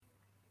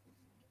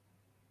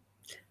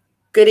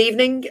Good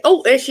evening.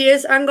 Oh, there she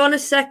is. Hang on a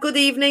sec. Good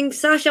evening,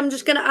 Sash. I'm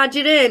just going to add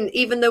you in,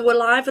 even though we're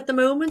live at the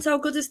moment. How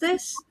good is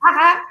this?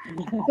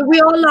 So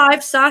we are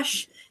live,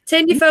 Sash.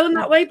 Turn your phone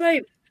that way,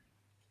 babe.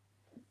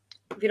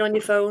 If you're on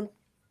your phone.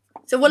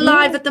 So we're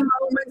live at the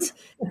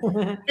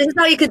moment. This is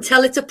how you can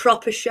tell it's a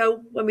proper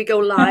show when we go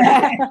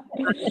live.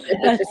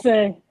 Let's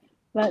see.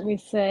 Let me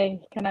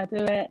see. Can I do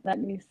it? Let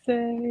me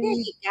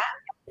see.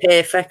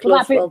 Perfect.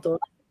 Love. Well done.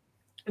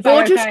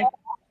 Gorgeous. Okay?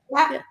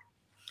 Yeah.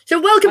 So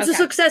welcome to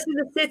Success in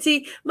the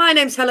City. My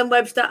name's Helen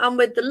Webster. I'm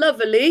with the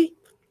lovely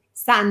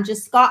Sandra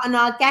Scott, and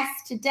our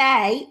guest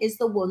today is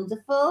the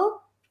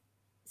wonderful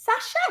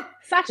Sasha.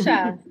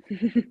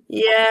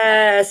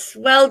 Yes,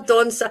 well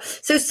done. So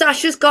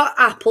Sasha's got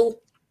Apple,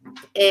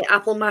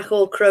 Mac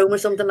or Chrome or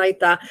something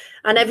like that.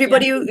 And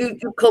everybody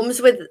who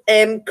comes with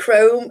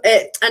Chrome,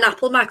 an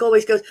Apple Mac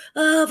always goes,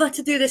 oh, I've had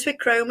to do this with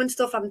Chrome and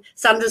stuff. And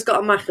Sandra's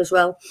got a Mac as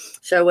well.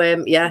 So,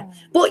 yeah.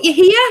 But you're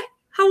here.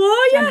 How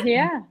are you? I'm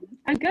here.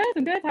 I'm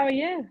good. How are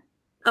you?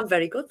 I'm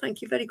very good.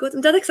 Thank you. Very good.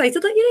 I'm dead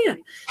excited that you're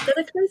here. Dead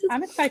excited.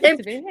 I'm excited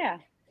to be here.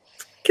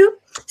 Cool.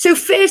 So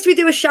first we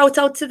do a shout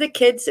out to the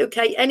kids.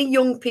 Okay. Any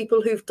young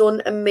people who've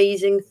done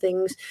amazing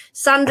things?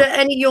 Sandra,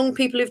 any young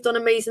people who've done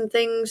amazing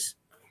things?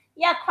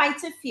 Yeah,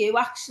 quite a few.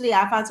 Actually,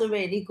 I've had a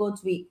really good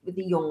week with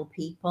the young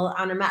people,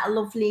 and I met a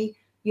lovely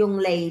young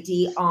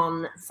lady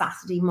on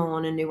Saturday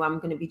morning who I'm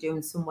going to be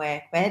doing some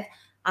work with,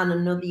 and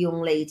another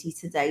young lady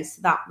today.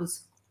 So that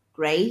was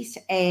great.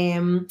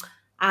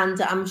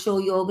 And I'm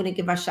sure you're going to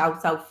give a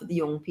shout out for the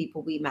young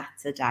people we met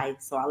today.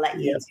 So I'll let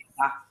you do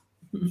that.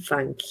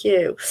 Thank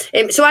you.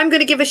 So I'm going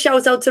to give a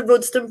shout out to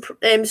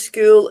Rudston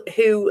School,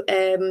 who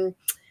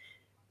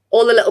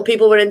all the little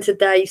people were in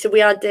today. So we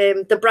had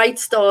the Bright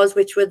Stars,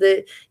 which were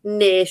the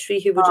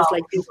nursery, who were just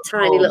like these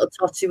tiny little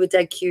tots who were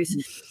dead cute.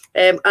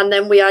 And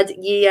then we had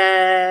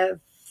year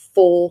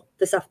 4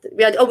 this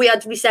afternoon. We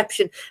had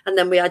reception, and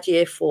then we had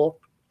year 4,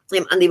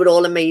 and they were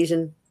all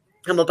amazing.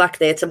 And we're back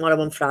there tomorrow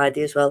on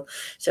Friday as well.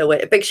 So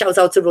a big shout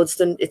out to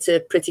Rudston. It's a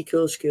pretty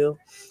cool school.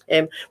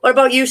 What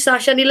about you,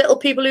 Sash? Any little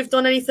people who've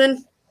done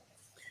anything?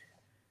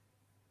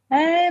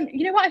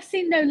 You know what? I've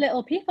seen no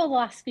little people the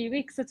last few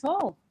weeks at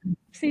all. I've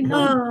seen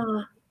none.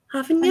 Oh,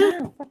 haven't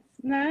you?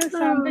 No,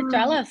 so I'm a bit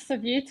jealous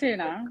of you two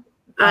now.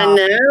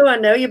 I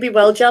know. You'll be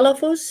well jealous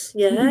of us.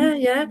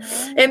 Yeah.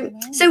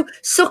 So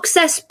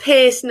success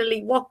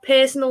personally, what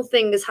personal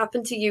thing has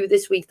happened to you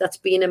this week that's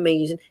been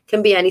amazing?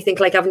 Can be anything,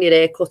 like having your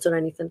hair cut or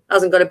anything.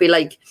 Hasn't got to be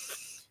like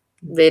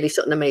really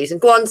something amazing.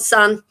 Go on,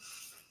 San.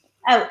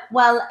 Oh,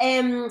 well, I've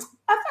had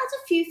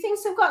a few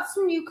things. I've got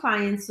some new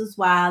clients as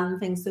well and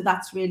things, so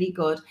that's really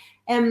good.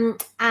 And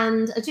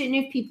I don't know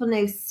if people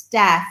know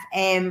Steph,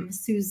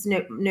 who's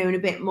known a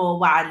bit more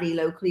widely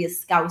locally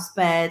as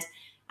Scousebird,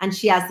 and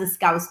she has the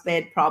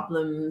Scousebird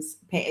Problems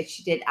page.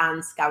 She did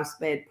Anne's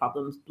Scousebird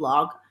Problems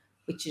blog,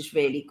 which is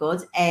really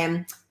good.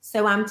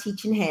 So I'm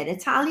teaching her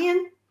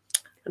Italian.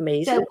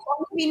 Amazing. So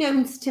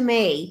unbeknownst to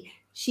me,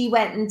 she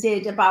went and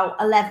did about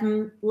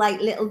 11 like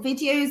little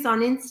videos on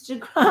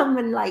Instagram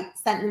and like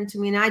sent them to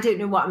me. And I don't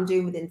know what I'm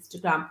doing with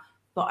Instagram,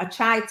 but I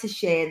tried to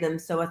share them.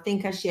 So I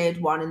think I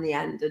shared one in the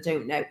end. I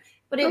don't know.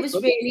 But it was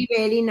really,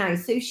 really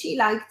nice. So she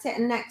liked it.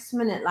 And next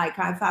minute, like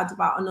I've had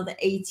about another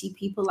 80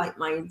 people like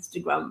my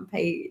Instagram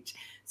page.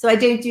 So I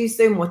don't do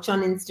so much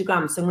on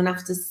Instagram. So I'm going to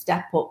have to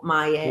step up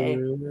my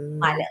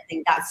my little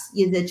thing. That's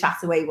the chat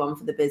away one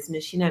for the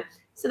business, you know.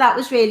 So that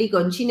was really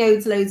good. And she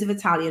knows loads of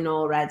Italian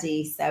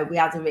already. So we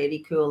had a really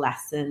cool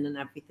lesson and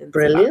everything.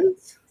 Brilliant.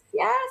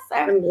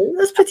 So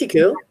that's pretty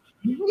cool.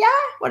 Yeah.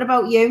 What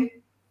about you?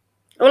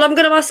 Well, I'm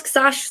going to ask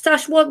Sash.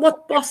 Sash,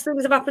 what boss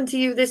things have happened to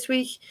you this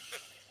week?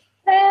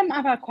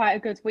 I've had quite a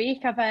good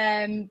week. I've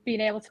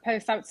been able to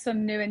post out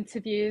some new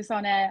interviews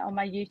on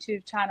my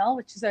YouTube channel,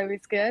 which is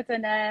always good.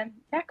 And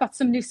got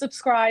some new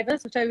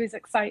subscribers, which always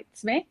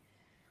excites me.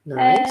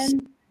 Nice.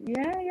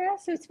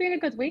 So it's been a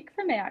good week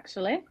for me,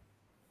 actually.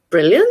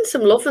 Brilliant.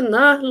 I'm loving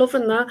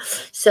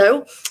that.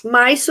 So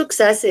my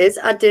success is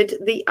I did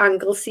the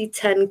Anglesey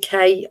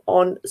 10K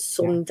on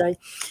Sunday.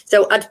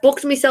 So I'd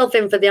booked myself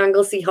in for the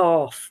Anglesey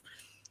half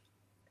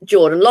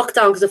during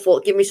lockdown because I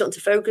thought, give me something to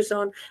focus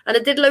on. And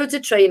I did loads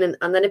of training,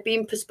 and then it'd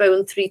been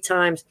postponed 3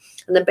 times.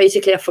 And then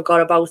basically I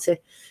forgot about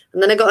it.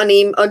 And then I got an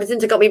email, I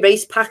got my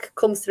race pack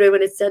come through,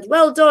 and it said,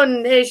 well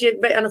done, here's your,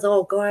 and I thought,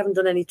 oh God, I haven't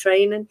done any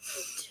training.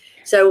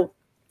 So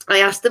I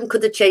asked them,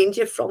 could I change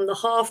it from the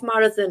half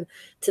marathon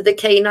to the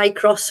K-Night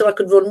Cross so I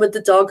could run with the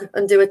dog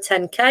and do a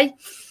 10K?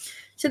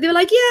 So they were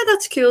like, yeah,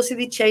 that's cool. So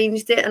they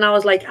changed it, and I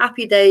was like,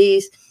 happy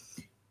days.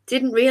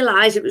 Didn't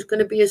realise it was going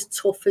to be as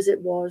tough as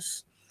it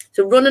was.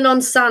 So running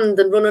on sand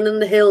and running in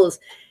the hills,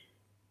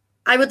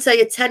 I would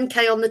say a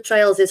 10K on the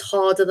trails is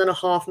harder than a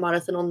half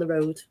marathon on the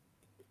road.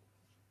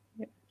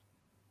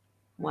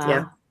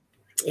 Wow.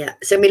 Yeah.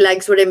 So my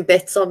legs were in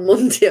bits on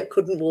Monday. I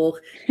couldn't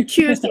walk.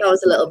 Tuesday, I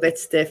was a little bit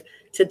stiff.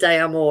 Today,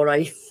 I'm all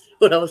right.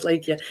 But I was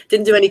like,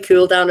 didn't do any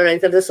cool down or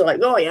anything. I just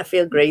like, oh, yeah, I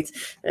feel great.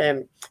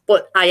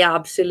 But I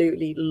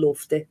absolutely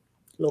loved it.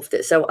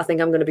 So I think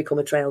I'm going to become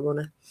a trail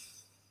runner.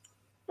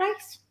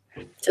 Nice.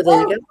 So there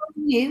you go.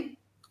 You.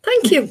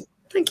 Thank you.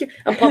 Thank you.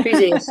 And Poppy's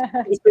ears.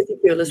 She's pretty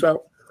cool as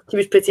well. She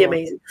was pretty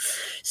amazing.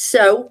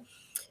 So,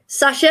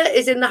 Sasha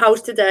is in the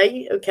house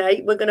today.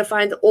 Okay, we're going to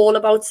find all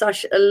about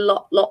Sasha a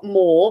lot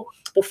more.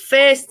 But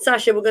first,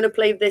 Sasha, we're going to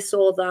play this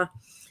or that.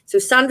 So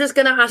Sandra's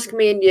going to ask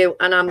me and you,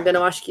 and I'm going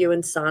to ask you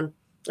and San.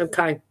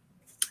 Okay.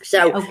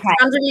 So,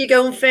 Sandra, are you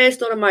going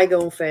first or am I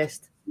going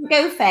first?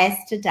 Go first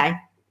today.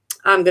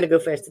 I'm going to go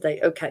first today.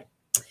 Okay.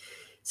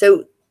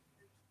 So,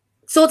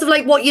 sort of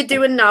like what you're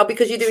doing now,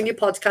 because you're doing your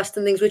podcast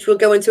and things, which we'll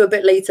go into a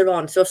bit later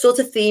on. So I've sort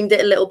of themed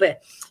it a little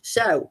bit.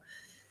 So,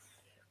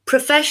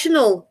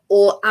 professional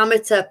or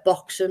amateur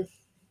boxing?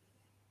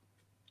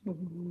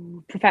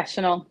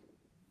 Professional.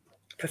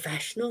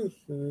 Professional?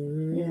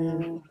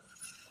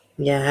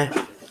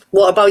 Yeah.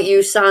 What about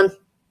you, San?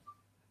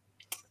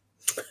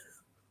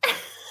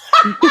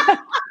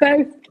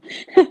 Both.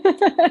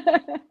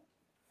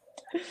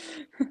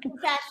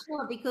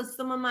 Professional, because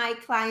some of my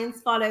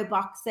clients follow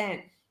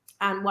boxing,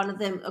 and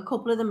a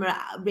couple of them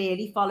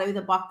really follow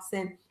the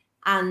boxing,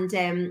 and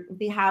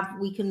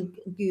we can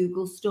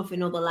Google stuff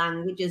in other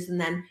languages,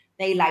 and then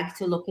they like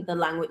to look at the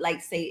language,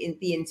 like say in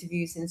the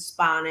interviews in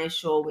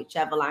Spanish or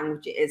whichever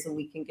language it is, and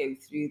we can go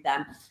through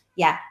them.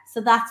 Yeah,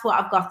 so that's what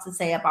I've got to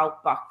say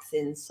about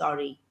boxing.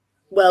 Sorry.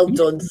 Well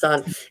done,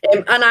 San.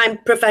 And I'm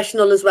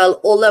professional as well,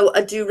 although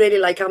I do really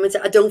like amateur.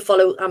 I don't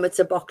follow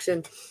amateur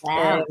boxing,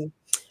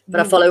 but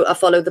I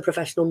follow the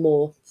professional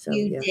more. So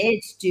you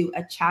did do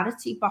a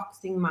charity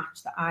boxing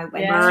match that I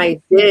went.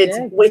 I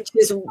did,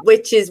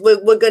 which is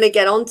we're going to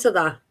get onto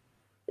that.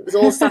 It was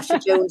all Sasha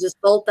Jones's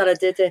fault that I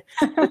did it.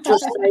 But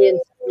just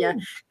saying, yeah.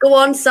 Go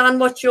on, San.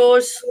 What's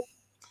yours?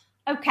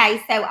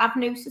 Okay, so I've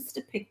noticed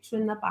a picture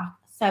in the back.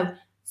 So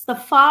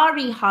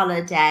safari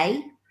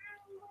holiday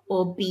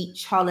or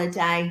beach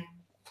holiday?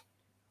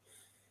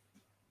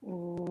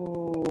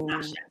 Ooh,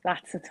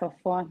 that's a tough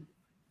one.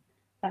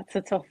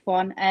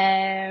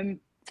 I'm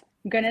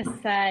going to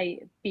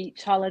say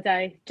beach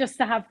holiday, just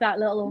to have that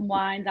little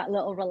unwind, that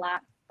little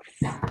relax.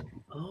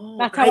 Oh,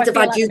 I'd have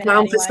had you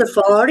down for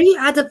safari.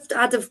 I'd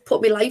have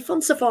put my life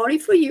on safari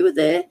for you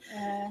there.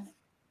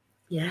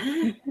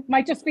 Yeah.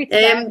 Might just be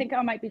today. I think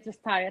I might be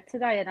just tired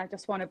today and I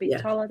just want a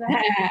beach holiday.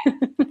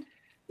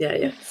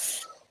 Yeah.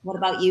 What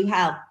about you,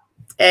 Hal?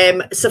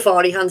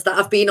 Safari, hands down.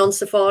 I've been on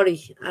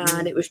safari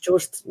and it was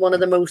just one of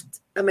the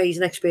most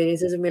amazing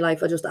experiences in my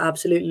life. I just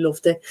absolutely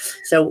loved it.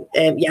 So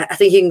I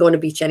think you can go on a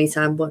beach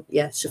anytime, but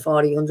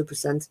safari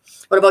 100%.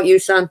 What about you,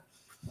 Sam?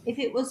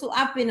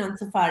 I've been on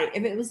safari.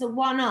 If it was a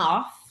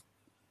one-off,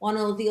 one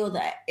or the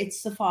other,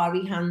 it's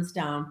safari hands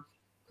down,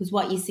 because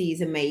what you see is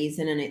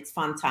amazing and it's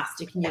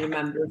fantastic and you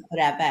remember it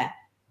forever.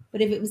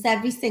 But if it was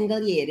every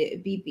single year, it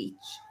would be beach,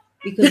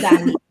 because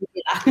I need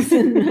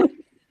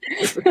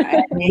to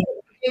relax.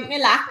 You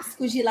relax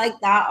because you like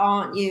that,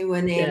 aren't you?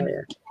 And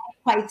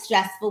quite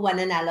stressful when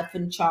an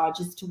elephant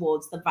charges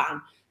towards the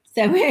van.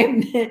 So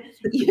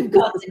you've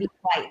got to be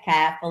quite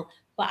careful.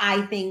 But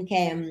I think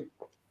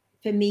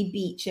for me,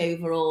 beach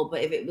overall.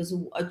 But if it was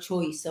a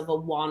choice of a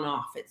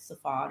one-off, it's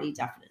safari,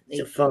 definitely.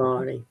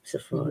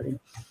 Safari.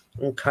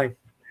 Okay.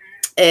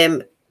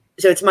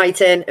 So it's my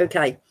turn.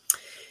 Okay.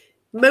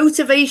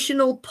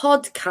 Motivational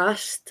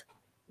podcast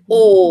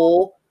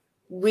or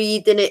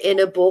reading it in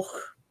a book?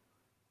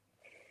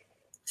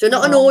 So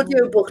not an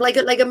audio book, like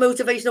a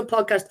motivational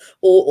podcast,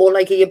 or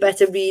like are you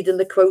better reading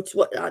the quotes?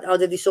 How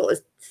did they sort of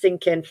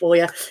sink in for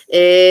you?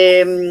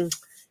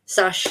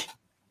 Sash?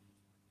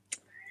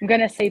 I'm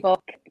going to say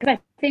book, because I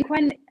think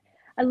when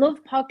I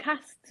love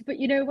podcasts, but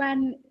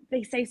when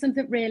they say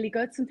something really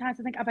good,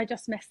 sometimes I think, have I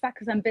just missed that?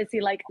 Because I'm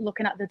busy like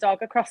looking at the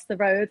dog across the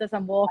road as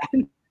I'm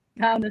walking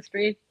down the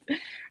street.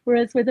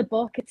 Whereas with a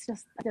book, it's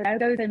just, I don't know,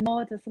 goes in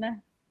more, doesn't it?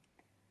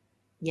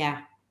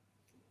 Yeah,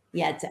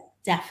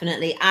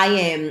 definitely.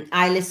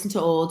 I listen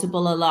to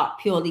Audible a lot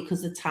purely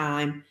because of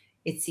time.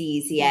 It's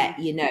easier,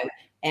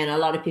 and a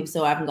lot of people say,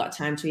 I haven't got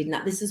time to read. And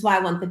that this is why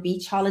I want the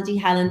beach holiday,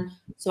 Helen,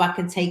 so I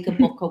can take a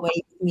book away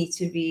with me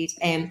to read.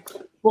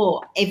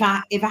 But if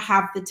I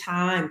have the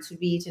time to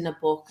read in a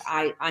book,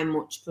 I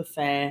much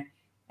prefer,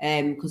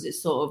 because it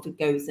sort of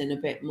goes in a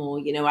bit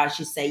more, as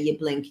you say, you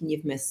blink and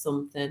you've missed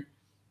something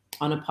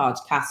on a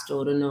podcast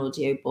or an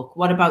audio book.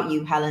 What about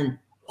you, Helen?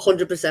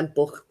 100%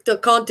 book. I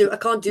can't do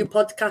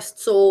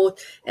podcasts, or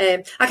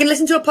I can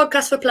listen to a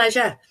podcast for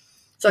pleasure.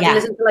 So I can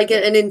listen to like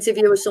an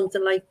interview or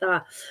something like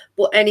that.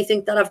 But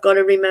anything that I've got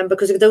to remember,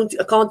 because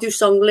I can't do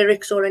song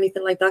lyrics or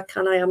anything like that,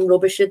 can I? I'm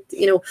rubbish at,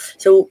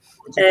 So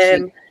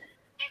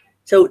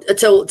a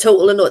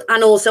total another.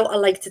 And also I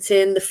like to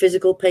turn the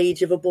physical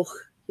page of a book.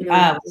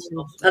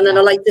 And then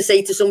I like to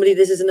say to somebody,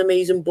 this is an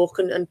amazing book,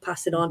 and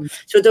pass it on.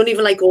 So I don't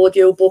even like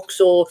audio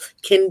books or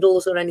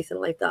Kindles or anything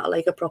like that. I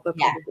like a proper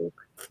book.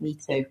 Me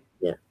too.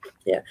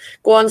 Yeah.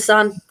 Go on,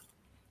 San.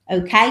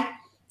 Okay.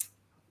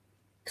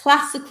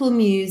 Classical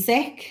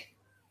music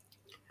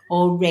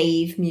or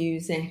rave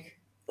music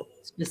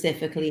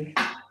specifically?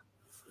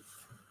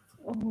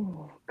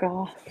 Oh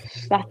gosh,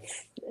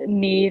 that's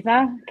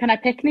neither. Can I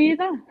pick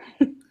neither?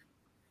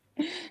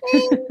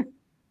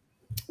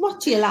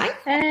 What do you like?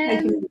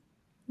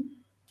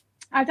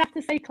 I'd have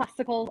to say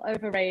classical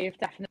over rave,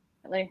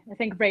 definitely. I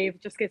think rave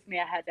just gives me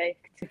a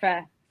headache, to be fair.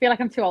 I feel like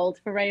I'm too old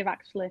for rave,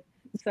 actually.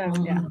 So,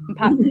 yeah, I'm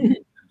passing.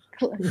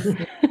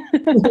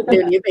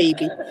 Nearly a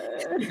baby.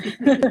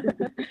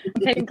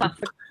 I'm taking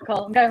classical.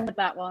 I'm going with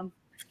that one.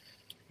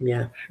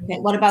 Yeah. Okay,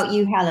 what about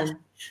you, Helen?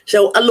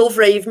 So I love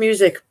rave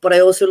music, but I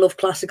also love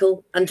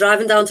classical. And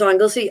driving down to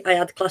Anglesey, I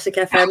had Classic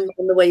FM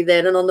on the way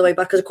there and on the way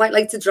back, because I quite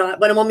like to drive.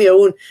 When I'm on my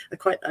own,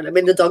 I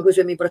mean, the dog was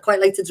with me, but I quite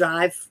like to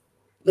drive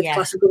with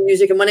classical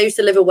music. And when I used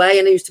to live away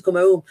and I used to come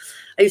home,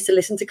 I used to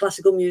listen to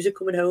classical music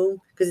coming home,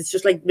 because it's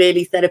just like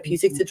really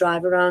therapeutic to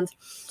drive around.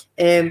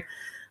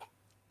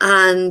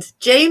 And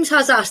James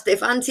has asked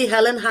if Auntie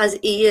Helen has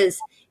ears.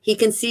 He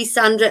can see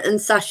Sandra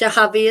and Sasha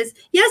have ears.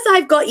 Yes,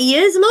 I've got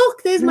ears.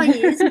 Look, there's my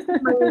ears.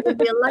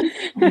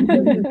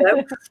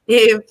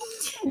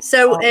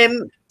 So,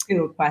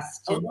 good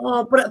question.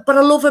 But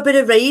I love a bit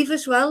of rave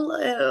as well.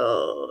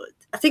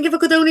 I think if I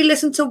could only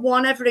listen to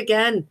one ever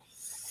again,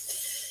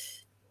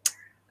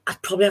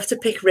 I'd probably have to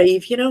pick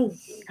rave, you know.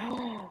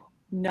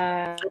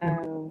 No.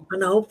 I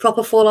know,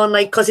 proper full on,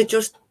 like, because it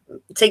just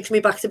takes me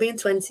back to being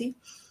 20.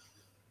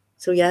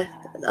 So yeah,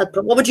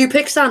 what would you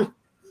pick, Sam?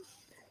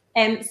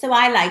 So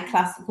I like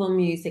classical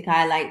music.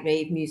 I like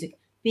rave music.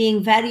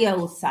 Being very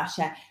old,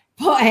 Sasha.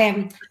 But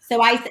so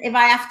if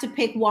I have to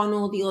pick one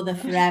or the other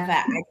forever,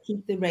 I'd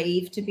keep the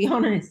rave, to be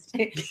honest.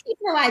 Even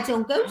though I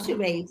don't go to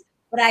raves,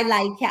 but I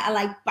like it. I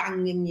like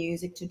banging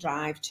music to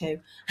drive to.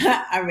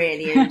 I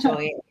really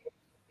enjoy it.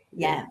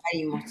 Yeah,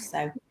 very much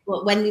so.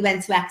 But when we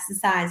went to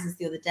exercises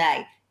the other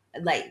day,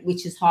 like,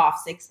 which is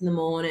 6:30 in the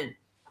morning,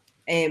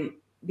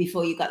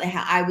 before you got there,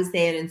 I was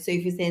there and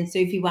Sophie was there, and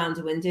Sophie wound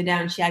the window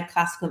down. She had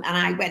classical, and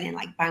I went in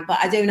like bang, but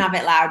I don't have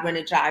it loud when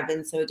I drive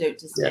in, so I don't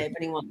disturb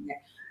anyone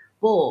there.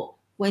 But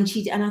when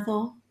and I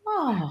thought,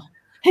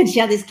 and she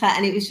had this class,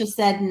 and it was just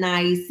said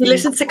nice. You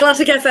listened to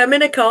Classic FM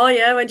in a car,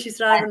 yeah, when she's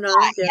driving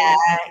around.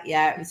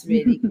 Yeah, it was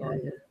really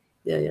good.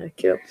 Yeah,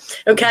 cool.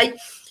 Okay,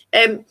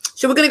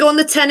 so we're going to go on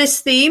the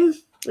tennis theme.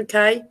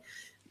 Okay,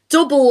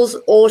 doubles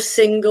or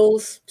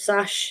singles,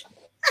 Sash?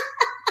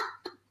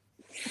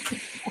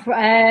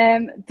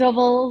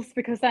 Doubles,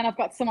 because then I've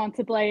got someone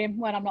to blame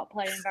when I'm not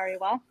playing very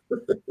well.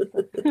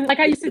 Like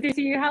I used to do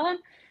to you, Helen.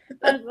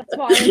 That's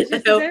what I used to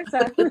do. So.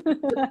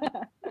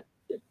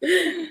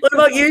 What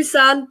about you,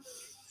 San?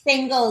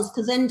 Singles,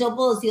 because in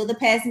doubles, the other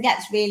person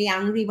gets really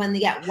angry when they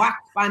get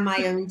whacked by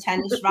my own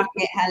tennis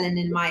racket, Helen,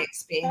 in my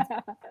experience.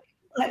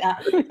 Like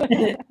that.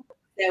 So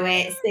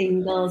it's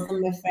singles,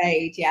 I'm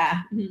afraid,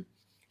 yeah.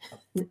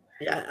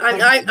 Yeah,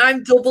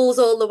 I'm doubles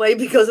all the way,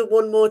 because I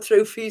won more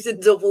trophies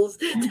in doubles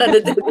than I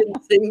did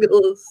in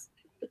singles.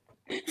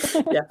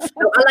 Yeah,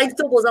 no, I like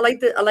doubles. I like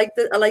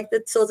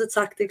the sort of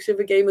tactics of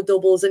a game of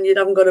doubles, and you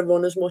haven't got to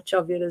run as much,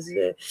 have you, as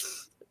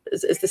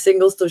the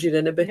singles does you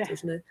in a bit,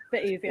 doesn't it? A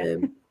bit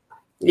easier.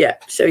 Yeah.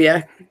 So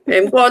yeah,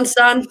 go on,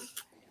 Stan.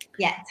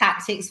 Yeah,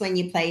 tactics when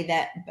you play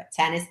the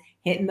tennis,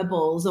 hitting the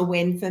balls a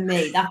win for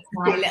me. That's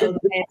my little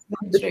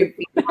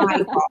trophy.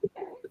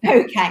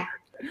 Okay,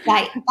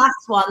 right.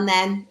 Last one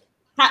then.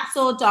 Cats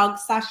or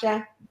dogs,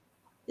 Sasha?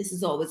 This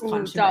is always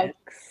controversial.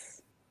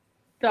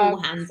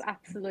 Dogs,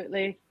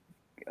 absolutely.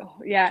 Oh,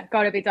 yeah,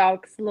 gotta be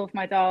dogs. Love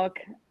my dog.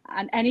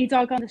 And any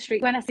dog on the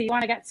street, when I see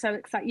one, I get so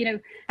excited. You know,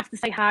 I have to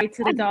say hi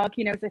to the dog,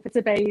 you know, as if it's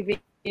a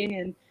baby,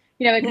 and,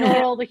 you know,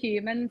 ignore all the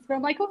humans. But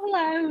I'm like, oh,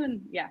 hello.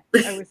 And yeah,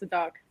 always a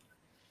dog.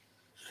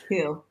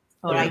 Cool.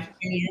 All right,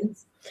 brilliant.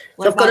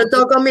 So I've got a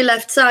dog on my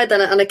left side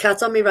and a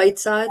cat on my right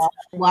side.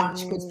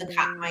 Watch, because the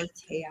cat might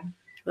hear.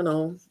 I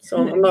know.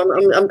 So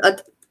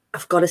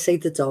I've got to say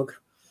the dog.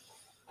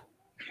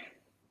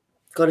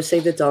 Got to say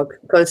the dog,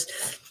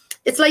 because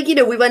it's like, you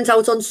know, we went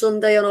out on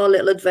Sunday on our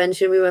little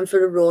adventure. We went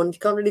for a run. You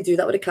can't really do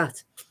that with a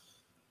cat.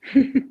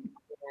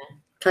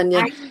 Can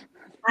you?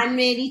 I'm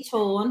really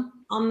torn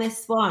on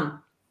this one.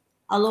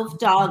 I love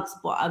dogs,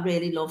 but I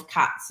really love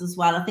cats as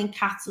well. I think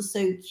cats are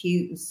so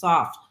cute and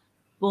soft,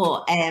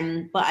 but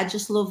I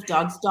just love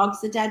dogs.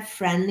 Dogs are dead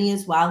friendly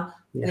as well,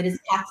 whereas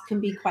cats can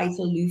be quite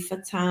aloof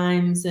at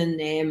times,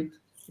 and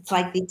it's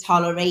like they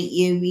tolerate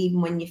you even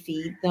when you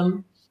feed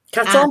them.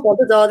 Cats aren't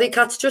bothered, are they?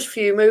 Cats just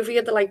fume over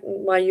you. They're like,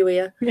 why are you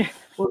here? Yeah.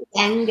 Well,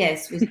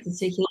 Angus was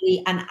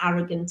particularly an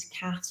arrogant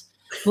cat,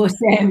 but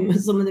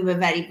some of them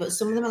are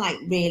some of them are like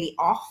really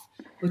off.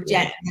 But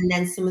and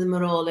then some of them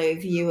are all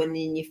over you and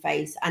in your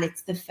face, and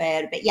it's the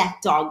fair. But yeah,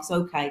 dogs,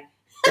 okay.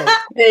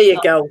 There you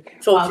go.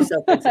 Talk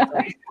yourself into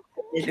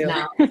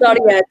that. Sorry,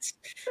 Ed.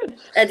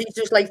 Eddie's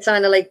just like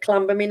trying to like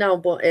clamber me now,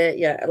 but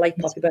yeah, I like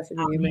Poppy better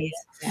than you, mate.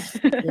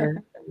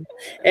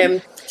 Yeah.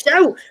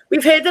 So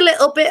we've heard a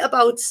little bit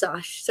about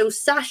Sash. So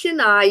Sash and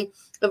I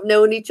have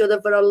known each other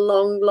for a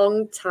long,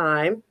 long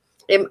time.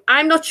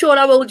 I'm not sure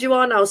how old you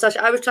are now, Sash.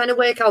 I was trying to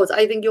work out.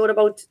 I think you're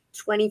about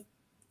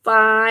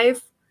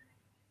 25.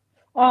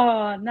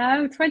 Oh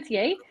no,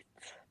 28.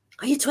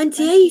 Are you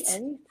 28?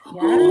 28.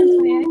 Yeah,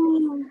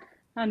 28.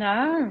 I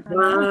know.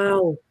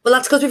 Wow. Well,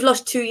 that's because we've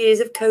lost 2 years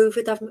of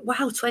COVID, haven't we?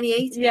 Wow,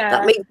 28. Yeah.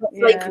 That makes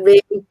it like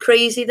really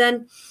crazy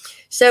then.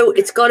 So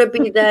it's got to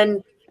be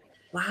then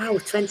Wow,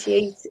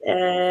 28.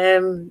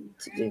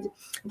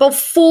 About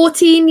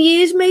 14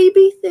 years,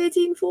 maybe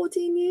 13,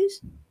 14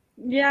 years.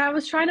 Yeah, I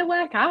was trying to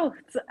work out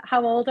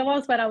how old I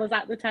was when I was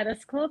at the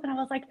tennis club, and I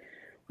was like,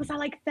 was I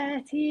like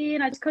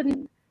 13? I just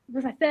couldn't.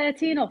 Was I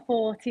 13 or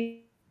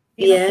 14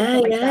 or Yeah,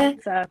 something like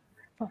yeah.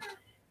 that?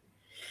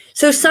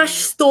 So Sash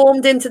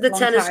stormed into the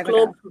tennis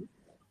club. Ago.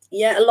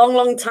 Yeah, a long,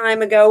 long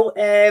time ago.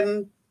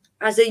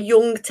 As a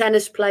young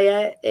tennis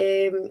player,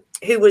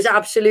 who was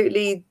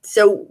absolutely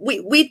so.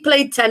 We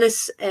played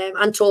tennis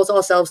and taught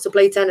ourselves to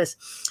play tennis,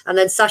 and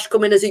then Sash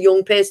come in as a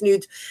young person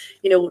who'd,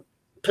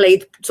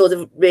 played sort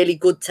of really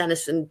good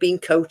tennis and been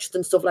coached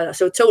and stuff like that.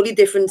 So totally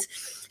different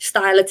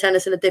style of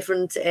tennis and a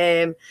different.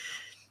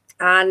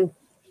 And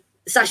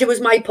Sasha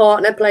was my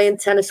partner playing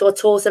tennis, so I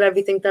taught her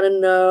everything that I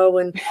know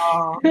and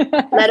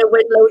let her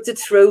win loads of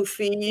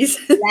trophies.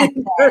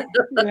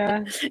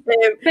 Yeah. I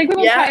think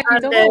we won quite a few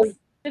doubles,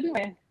 didn't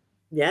we?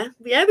 Yeah,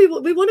 we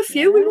won a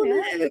few. We won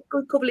a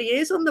good couple of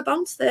years on the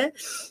bounce there,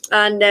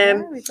 and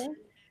we did.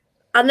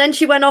 And then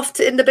she went off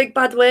in the big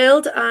bad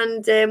world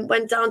and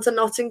went down to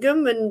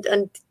Nottingham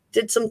and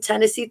did some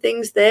tennisy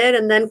things there,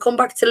 and then come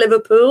back to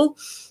Liverpool,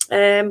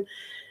 and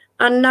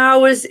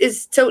now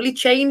is totally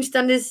changed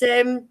and is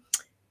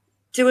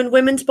doing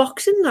women's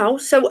boxing now.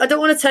 So I don't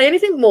want to tell you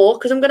anything more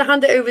because I'm going to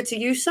hand it over to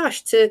you,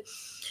 Sash, to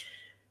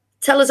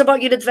tell us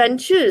about your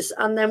adventures,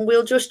 and then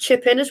we'll just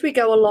chip in as we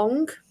go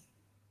along.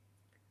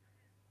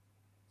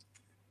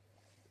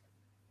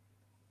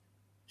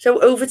 So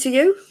over to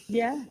you.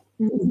 Yeah.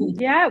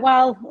 Yeah,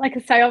 well, like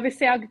I say,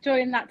 obviously I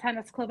joined that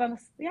tennis club. I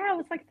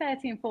was like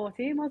 13,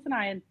 14, wasn't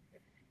I?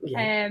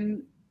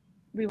 And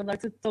we won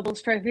loads of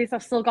doubles trophies.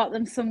 I've still got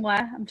them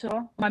somewhere, I'm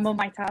sure. My mum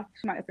might have.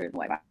 She might have threw them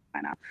away by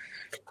now.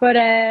 But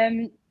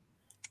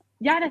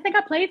yeah, and I think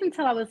I played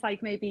until I was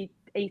like maybe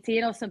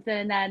 18 or something,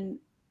 and then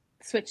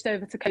switched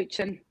over to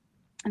coaching.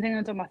 I think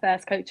I done my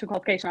first coaching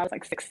qualification when I was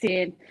like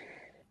 16.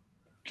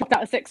 Dropped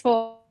out of sixth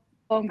form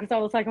because I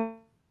was like, oh,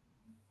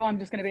 I'm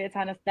just going to be a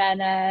tennis.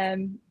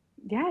 Then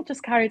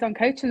just carried on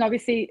coaching.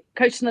 Obviously,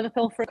 coached in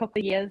Liverpool for a couple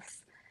of years.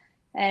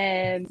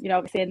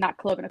 Obviously in that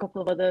club and a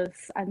couple of others,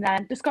 and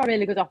then just got a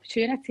really good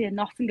opportunity in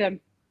Nottingham.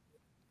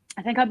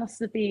 I think I must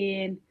have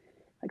been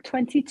like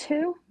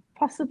 22,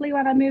 possibly,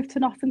 when I moved to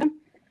Nottingham.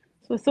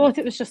 So I thought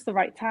it was just the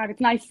right time. It's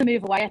nice to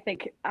move away, I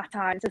think, at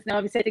times.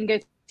 Obviously, I didn't go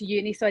to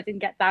uni, so I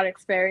didn't get that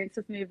experience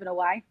of moving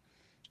away.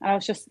 And I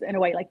was just, in a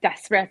way, like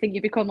desperate. I think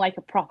you become like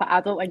a proper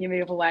adult when you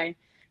move away.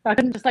 So I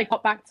couldn't just like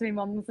pop back to my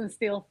mum's and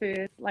steal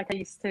food like I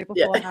used to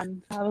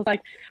beforehand. I was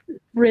like,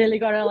 really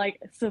got to like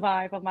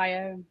survive on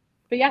my own.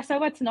 But yeah, so I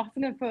went to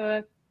Nottingham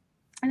for,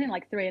 I think,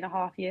 like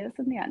 3.5 years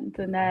in the end,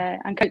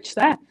 and coached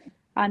there.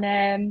 And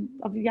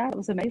it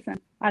was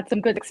amazing. I had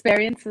some good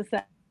experiences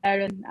there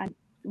and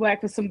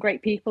worked with some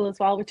great people as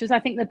well, which is, I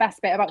think, the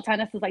best bit about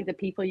tennis is like the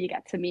people you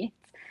get to meet.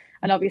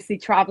 And obviously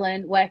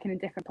traveling, working in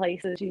different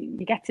places,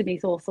 you get to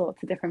meet all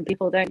sorts of different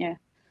people, don't you?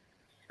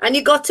 And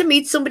you got to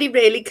meet somebody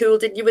really cool,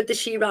 didn't you, with the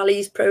She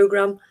Rallies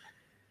program?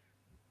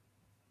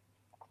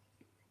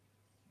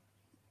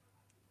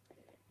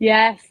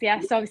 Yes.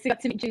 So obviously got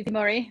to meet Judy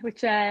Murray,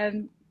 which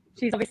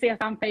she's obviously a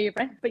fan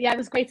favourite. But yeah, it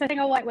was great. I think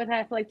I worked with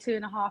her for like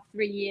 2.5,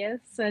 3 years.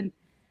 And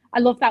I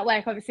love that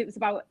work. Obviously, it was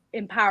about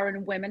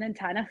empowering women in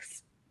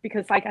tennis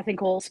because, like, I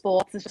think all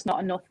sports, there's just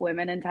not enough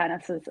women in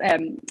tennis.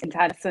 And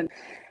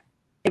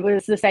it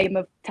was the same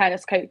of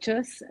tennis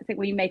coaches. I think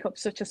we make up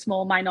such a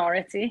small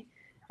minority.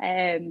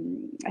 I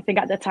think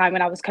at the time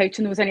when I was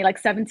coaching, there was only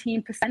like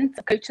 17%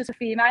 of coaches are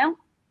female,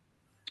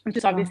 which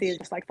is obviously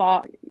just like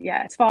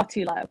it's far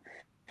too low.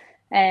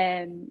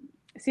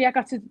 So yeah, I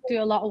got to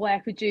do a lot of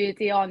work with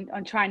Judy on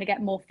trying to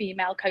get more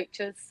female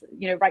coaches,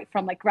 right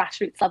from like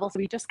grassroots level. So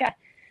we just get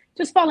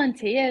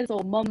volunteers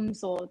or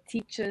mums or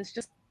teachers,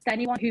 just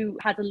anyone who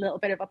had a little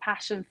bit of a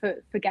passion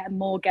for getting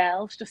more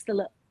girls, just a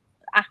little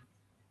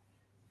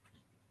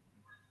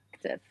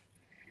active.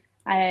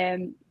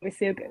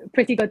 Obviously a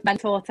pretty good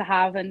mentor to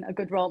have and a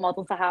good role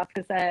model to have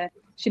because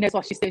she knows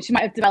what she's doing. She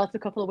might have developed a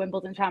couple of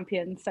Wimbledon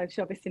champions, so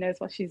she obviously knows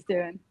what she's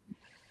doing.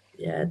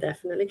 Yeah,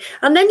 definitely.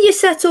 And then you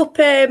set up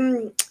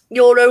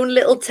your own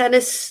little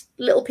tennis,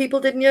 Little People,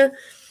 didn't you,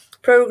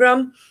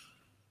 program?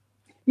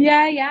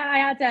 Yeah. I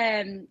had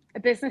a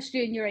business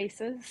junior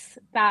races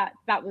that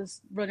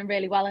was running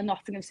really well in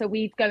Nottingham. So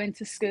we'd go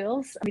into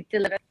schools and we'd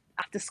deliver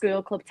after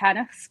school club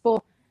tennis,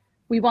 but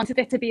we wanted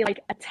it to be like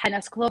a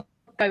tennis club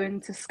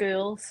going to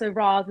school. So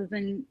rather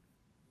than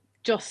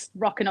just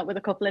rocking up with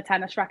a couple of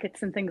tennis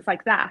rackets and things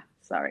like that,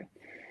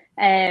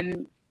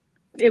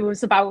 it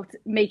was about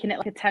making it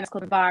like a tennis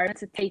club environment,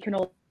 so taking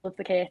all of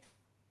the kit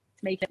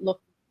to make it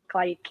look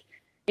like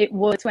it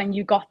would when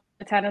you got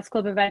the tennis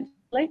club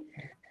eventually.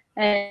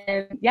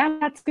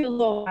 At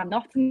school or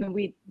Nottingham,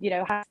 we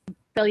had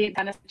brilliant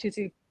tennis coaches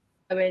who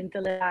go in,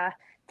 deliver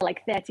to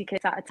like 30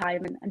 kids at a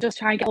time and just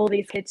try and get all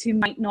these kids who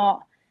might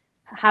not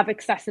have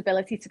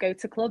accessibility to go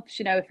to clubs,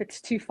 if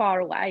it's too far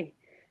away,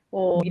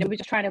 or we're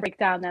just trying to break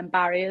down them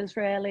barriers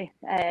really.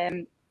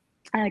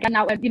 And again,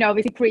 now,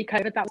 obviously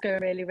pre-COVID, that was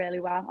going really, really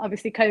well.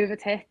 Obviously,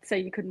 COVID hit, so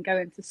you couldn't go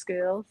into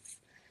schools.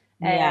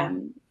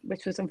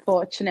 which was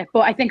unfortunate.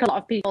 But I think a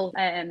lot of people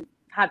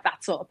had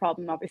that sort of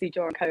problem, obviously,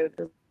 during COVID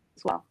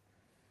as well.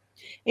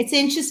 It's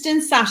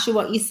interesting, Sasha,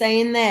 what you're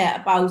saying there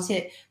about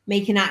it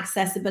making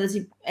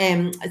accessibility,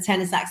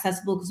 tennis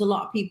accessible, because a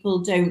lot of people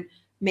don't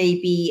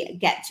maybe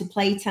get to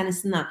play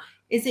tennis and that.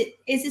 Is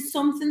it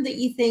something that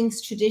you think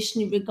is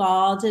traditionally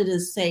regarded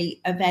as, say,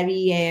 a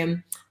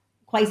very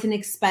quite an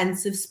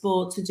expensive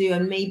sport to do,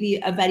 and maybe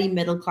a very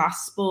middle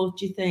class sport,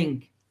 do you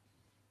think?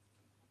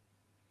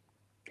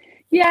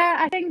 Yeah,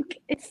 I think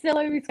it's still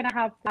always going to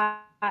have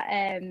that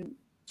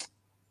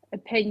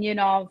opinion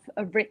of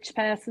a rich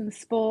person's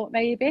sport,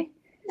 maybe.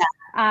 Yeah.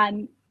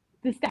 And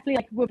there's definitely,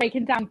 like, we're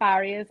breaking down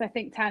barriers. I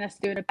think tennis is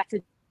doing a better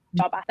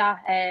job at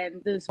that.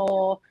 There's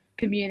more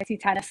community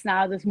tennis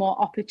now, there's more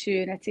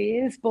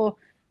opportunities, but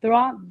there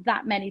aren't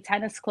that many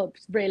tennis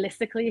clubs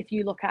realistically. If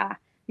you look at,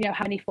 you know,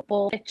 how many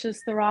football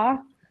pitches there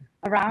are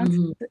around,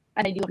 and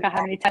then you look at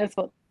how many tennis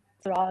courts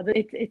there are,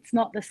 it's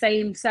not the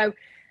same. So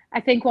I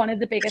think one of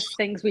the biggest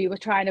things we were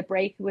trying to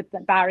break with the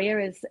barrier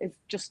is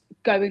just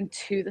going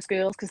to the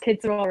schools, because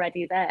kids are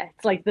already there.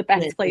 It's like the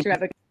best place you're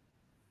ever.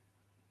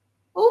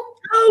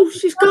 Oh,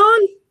 she's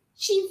gone.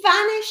 She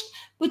vanished.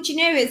 But you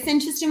know, it's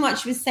interesting what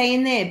she was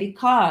saying there,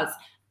 because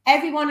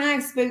everyone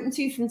I've spoken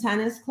to from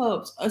tennis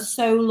clubs are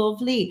so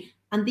lovely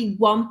and they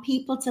want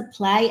people to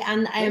play.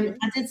 And I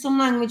did some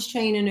language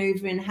training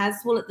over in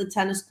Heswell at the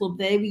tennis club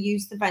there. We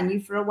used the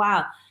venue for a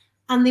while.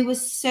 And they were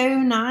so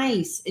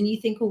nice. And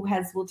you think, oh,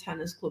 Heswell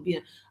Tennis Club, you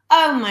know,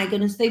 oh my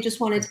goodness, they just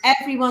wanted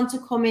everyone to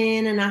come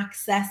in and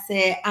access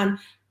it. And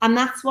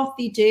that's what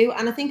they do.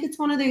 And I think it's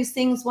one of those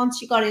things,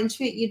 once you got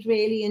into it, you'd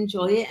really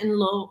enjoy it and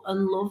love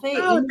it.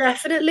 Oh,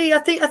 definitely. I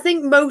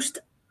think most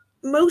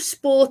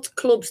sport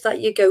clubs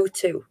that you go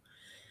to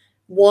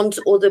want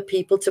other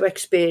people to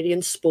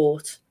experience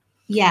sport.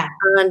 Yeah.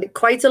 And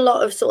quite a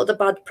lot of sort of the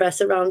bad press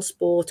around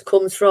sport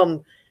comes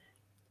from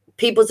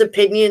people's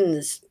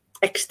opinions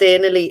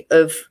externally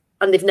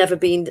and they've never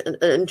been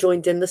and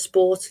joined in the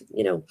sport,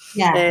 you know.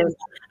 Yeah.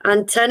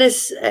 And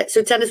tennis,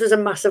 so tennis was a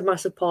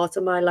massive part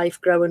of my life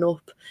growing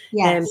up.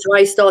 Yeah. So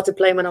I started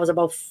playing when I was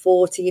about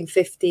 14,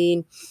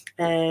 15,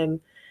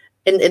 in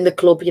the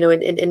club, you know,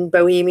 in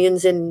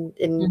Bohemians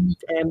in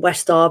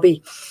West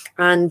Derby.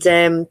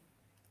 And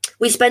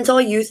we spent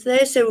our youth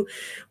there. So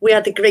we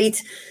had there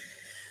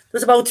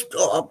was about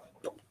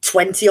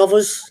 20 of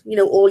us, you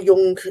know, all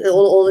young,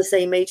 all the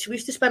same age. We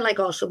used to spend like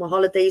our summer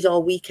holidays, our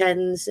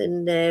weekends,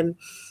 and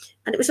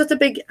it was such a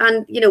big,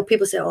 and, you know,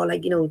 people say, oh,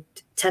 like, you know,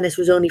 tennis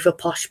was only for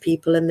posh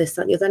people and this,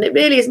 that, and the other. And it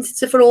really isn't.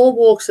 It's for all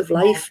walks of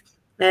life.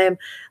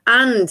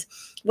 And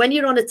when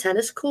you're on a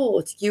tennis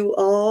court, you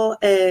are,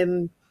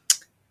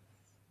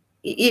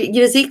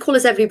 you're as equal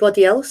as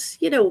everybody else,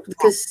 you know,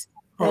 because,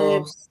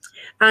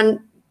 and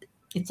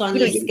it's on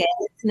your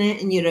skill, isn't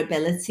it, and your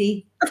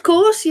ability. Of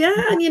course, yeah.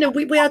 And, you know,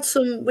 we had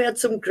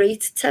some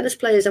great tennis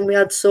players, and we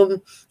had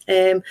some,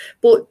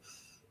 but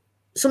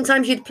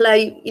sometimes you'd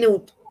play, you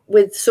know,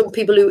 with some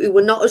people who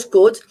were not as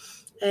good,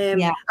 and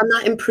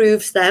that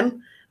improves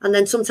them. And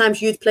then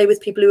sometimes you'd play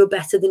with people who are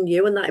better than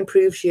you, and that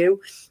improves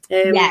you.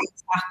 Yeah,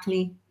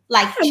 exactly.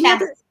 Like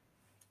chess.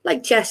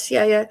 Like chess,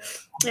 yeah.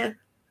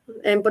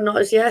 But not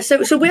as,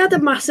 So we had a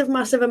massive,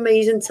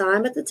 amazing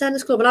time at the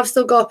tennis club. And I've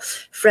still got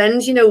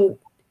friends, you know,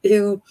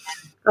 who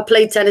I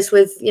played tennis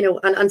with, you know,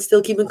 and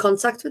still keep in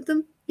contact with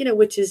them, you know,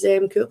 which is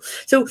cool.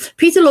 So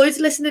Peter Lloyd's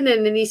listening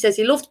in, and he says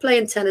he loved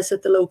playing tennis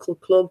at the local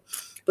club,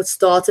 but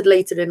started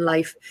later in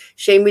life.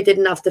 Shame we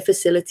didn't have the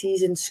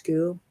facilities in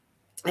school.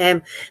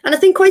 And I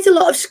think quite a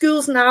lot of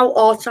schools now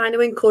are trying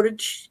to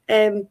encourage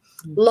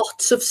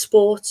lots of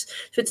sports.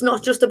 So it's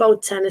not just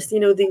about tennis, you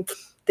know,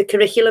 the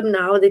curriculum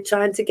now, they're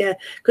trying to get,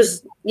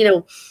 because, you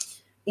know,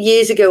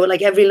 years ago,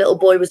 like every little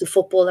boy was a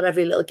footballer,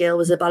 every little girl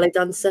was a ballet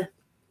dancer.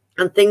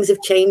 And things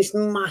have changed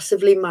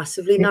massively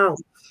now.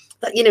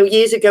 That, you know,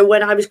 years ago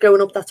when I was growing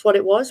up, that's what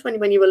it was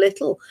when you were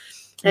little.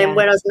 And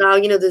whereas now,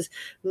 you know, there's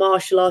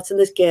martial arts and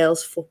there's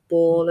girls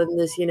football and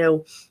there's, you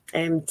know,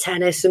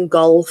 tennis and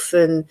golf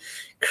and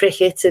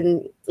cricket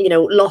and, you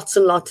know, lots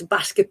and lots of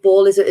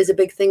basketball is a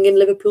big thing in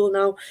Liverpool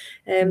now.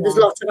 There's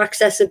lots of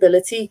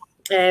accessibility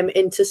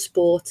into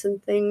sport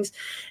and things.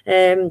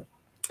 And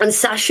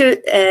Sasha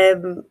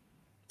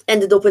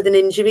ended up with an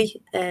injury.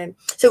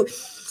 So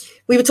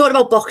we were talking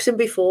about boxing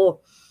before.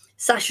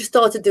 Sasha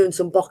started doing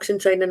some boxing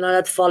training, and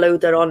I'd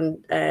followed her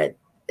on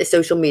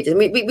social media.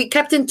 We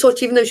kept in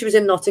touch, even though she was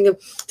in Nottingham.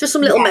 Just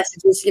some little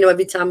messages, you know,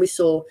 every time we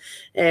saw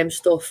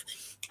stuff.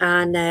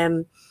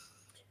 And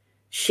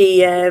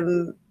she'd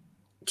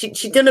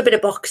done a bit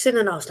of boxing,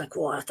 and I was like,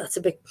 wow, that's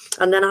a big.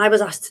 And then I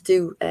was asked to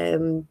do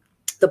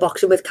the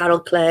boxing with Carol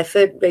Clare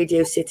for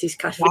Radio City's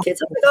Cash for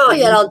Kids. I was like, oh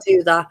yeah, I'll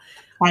do that.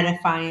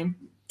 Terrifying.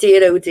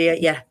 Dear, oh dear,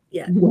 yeah.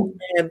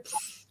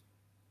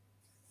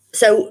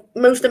 So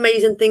most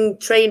amazing thing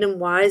training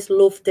wise,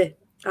 loved it.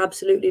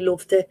 Absolutely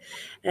loved it.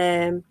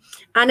 And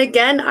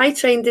again, I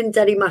trained in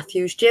Derry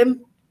Matthews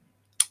gym,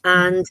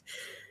 and,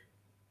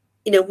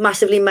 you know,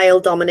 massively male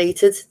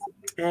dominated.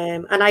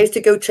 And I used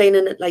to go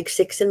training at like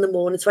 6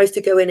 a.m. So I used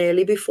to go in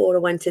early before I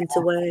went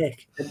into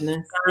work.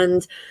 Goodness.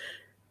 And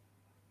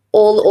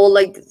all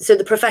like, so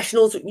the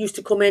professionals used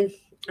to come in,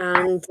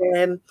 and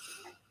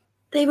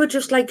they were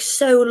just like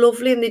so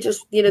lovely, and they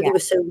just, you know, they were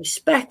so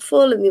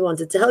respectful, and they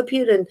wanted to help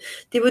you, and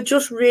they were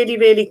just really,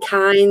 really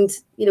kind,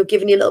 you know,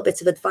 giving you little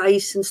bits of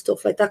advice and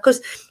stuff like that,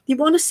 because you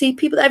want to see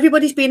people.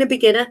 Everybody's been a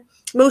beginner.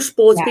 Most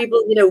sports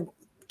people, you know,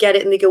 get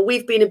it, and they go,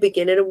 we've been a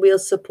beginner and we'll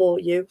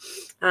support you.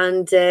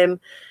 And then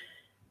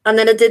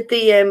I did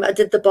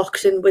the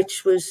boxing,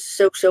 which was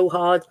so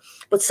hard.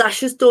 But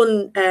Sasha's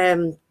done,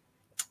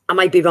 I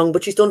might be wrong,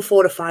 but she's done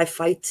 4 or 5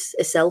 fights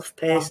herself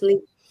personally.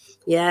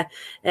 Yeah.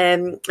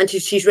 And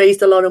she's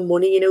raised a lot of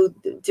money, you know,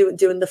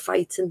 doing the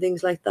fights and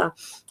things like that.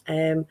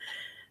 And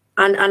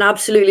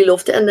absolutely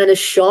loved it. And then has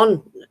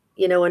shone,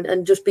 you know,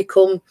 and just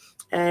become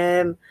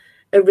a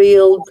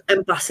real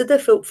ambassador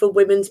for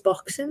women's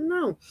boxing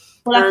now.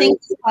 Well, I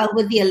think as well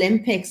with the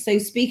Olympics, so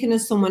speaking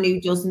as someone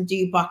who doesn't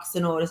do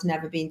boxing or has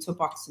never been to a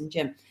boxing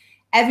gym,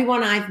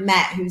 everyone I've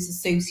met who's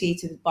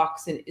associated with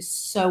boxing is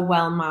so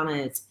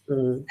well-mannered,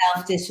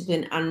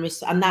 self-disciplined,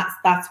 and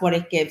that's what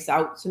it gives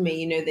out to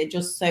me. You know, they're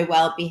just so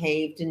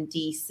well-behaved and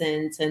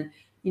decent, and,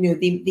 you know,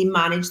 they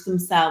manage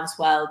themselves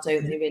well,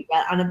 don't they, really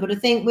well? But I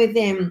think with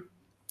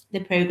the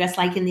progress,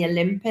 like in the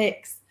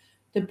Olympics,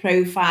 the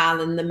profile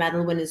and the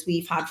medal winners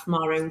we've had from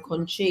our own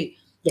country,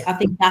 I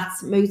think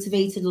that's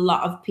motivated a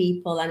lot of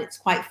people, and it's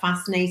quite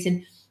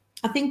fascinating.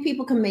 I think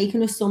people can make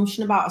an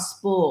assumption about a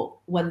sport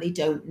when they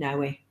don't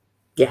know it.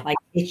 Yeah. Like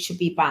it should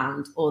be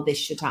banned, or this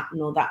should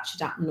happen, or that should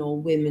happen, or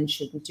women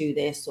shouldn't do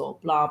this, or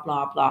blah,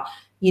 blah, blah,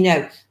 you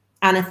know.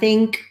 And I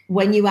think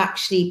when you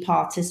actually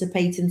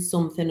participate in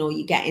something, or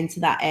you get into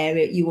that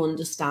area, you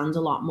understand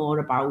a lot more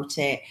about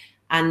it.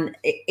 And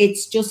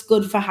it's just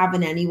good for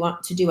having anyone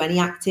to do any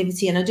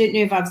activity. And I don't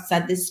know if I've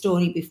said this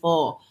story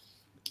before.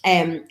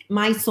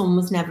 My son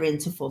was never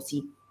into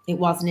footy. It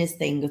wasn't his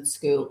thing at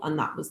school, and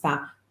that was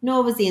that.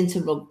 Nor was he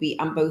into rugby,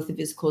 and both of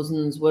his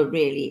cousins were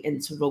really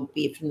into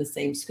rugby from the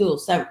same school.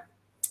 So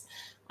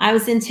I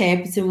was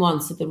interpreting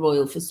once at the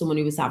Royal for someone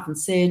who was having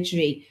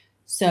surgery.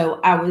 So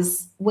I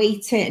was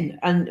waiting,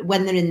 and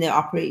when they're in the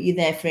operator, you're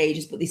there for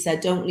ages, but they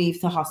said, don't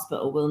leave the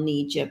hospital, we'll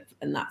need you.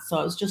 And that, so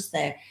I was just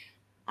there.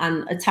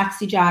 And a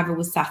taxi driver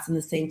was sat on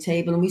the same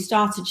table, and we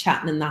started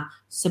chatting, and that,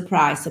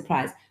 surprise.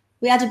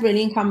 We had a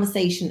brilliant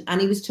conversation,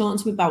 and he was talking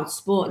to me about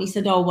sport, and he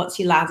said, oh, what's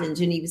your lad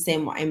into? And he was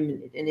saying what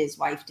him and his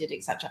wife did,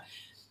 etc.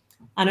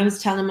 And I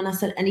was telling him, and I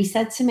said, and he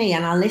said to me,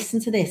 and I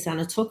listened to this, and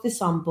I took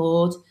this on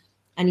board,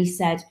 and he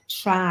said,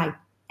 try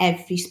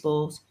every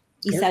sport.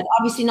 He said,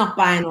 obviously not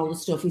buying all the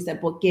stuff. He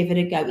said, but give it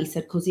a go. He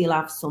said, because he'll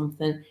have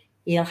something.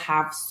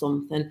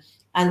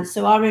 And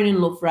so our Ronan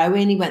loved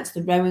rowing. He went to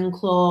the rowing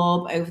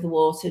club over the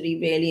water.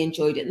 He really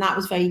enjoyed it. And that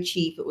was very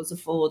cheap. It was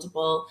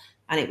affordable,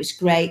 and it was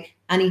great.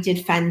 And he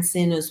did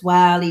fencing as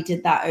well. He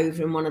did that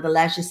over in one of the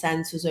leisure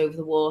centres over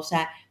the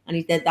water. And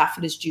he did that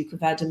for his Duke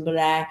of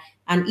Edinburgh.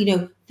 And, you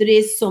know, there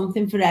is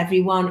something for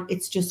everyone.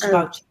 It's just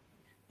about,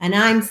 and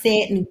I'm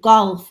saying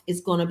golf is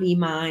going to be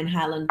mine,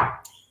 Helen.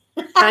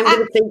 I'm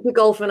going to take you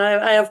golfing.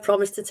 I have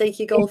promised to take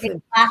you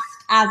golfing.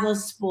 As a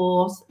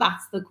sport,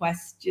 that's the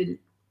question.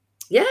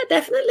 Yeah,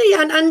 definitely.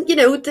 And you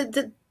know,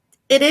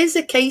 it is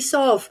a case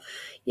of,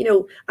 you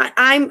know,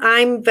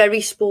 I'm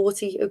very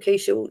sporty. Okay,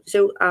 so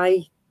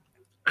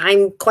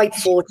I'm quite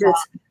fortunate.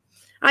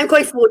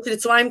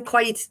 So I'm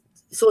quite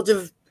sort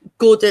of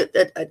good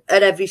at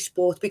every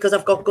sport because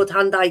I've got good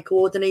hand-eye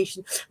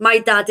coordination. My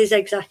dad is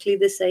exactly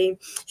the same.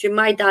 So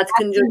my dad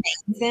can just,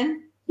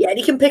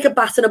 he can pick a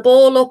bat and a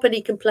ball up, and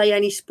he can play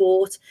any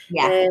sport.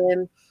 Yeah.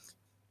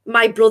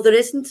 My brother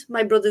isn't.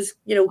 My brother's,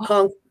 you know,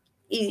 can't.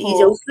 He's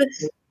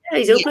hopeless. Yeah,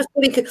 he's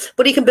hopeless,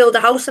 but he can build a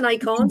house, and I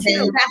can't.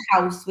 Build a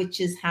house, which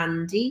is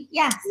handy.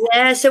 Yes.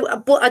 Yeah. So,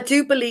 but I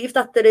do believe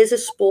that there is a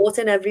sport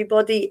in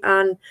everybody,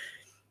 and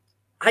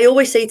I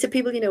always say to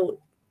people, you know,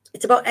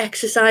 it's about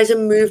exercise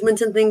and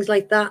movement and things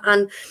like that.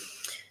 And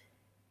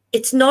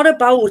it's not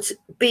about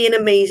being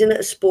amazing at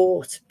a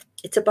sport.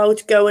 It's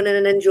about going in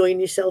and enjoying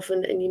yourself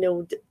and you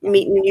know,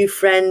 meeting new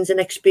friends and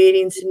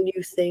experiencing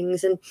new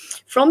things. And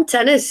from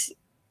tennis,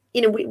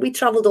 you know, we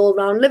travelled all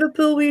around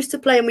Liverpool. We used to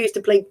play, and we used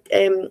to play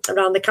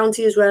around the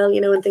county as well,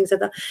 you know, and things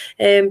like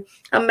that.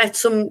 I met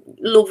some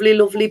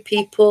lovely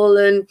people,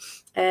 and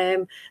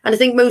I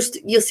think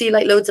you'll see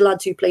like loads of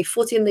lads who play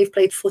footy, and they've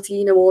played footy,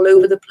 you know, all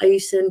over the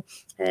place.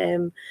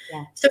 And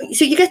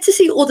so you get to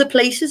see other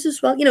places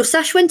as well. You know,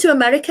 Sash went to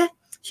America.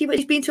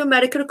 She's been to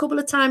America a couple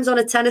of times on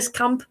a tennis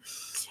camp.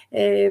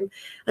 And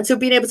so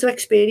being able to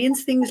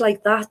experience things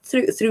like that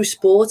through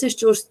sport is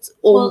just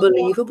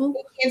unbelievable.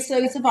 It gives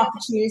loads of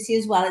opportunity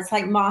as well. It's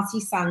like Marty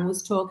Sang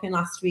was talking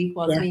last week,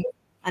 wasn't he?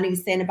 And he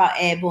was saying about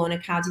Airborne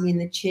Academy and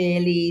the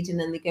cheerlead, and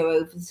then they go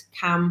over to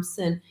camps,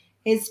 and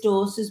his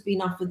daughter's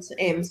been offered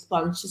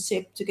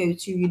sponsorship to go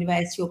to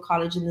university or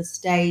college in the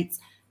States.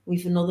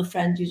 We've another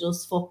friend who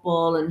does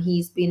football, and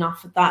he's been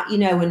offered that, you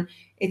know, and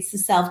it's the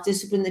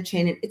self-discipline, the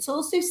training. It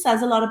also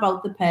says a lot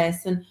about the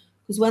person,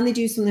 because when they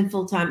do something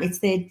full-time, it's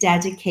their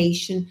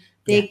dedication.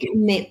 their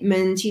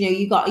commitment. You know,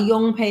 you got a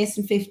young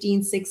person,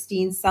 15,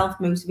 16,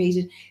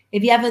 self-motivated.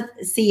 If you ever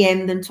see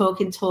them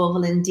talking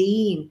Torval and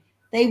Dean,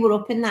 they were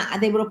up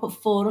at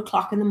 4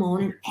 o'clock in the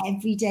morning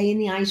every day in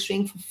the ice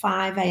rink for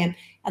 5 a.m.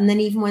 And then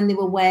even when they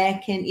were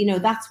working, you know,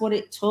 that's what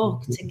it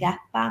took to get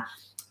that.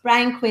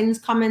 Brian Quinn's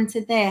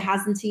commented there,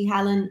 hasn't he,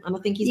 Helen? And I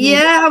think he's...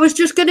 Yeah, I was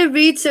just going to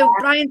read. So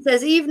Brian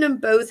says, evening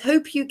both.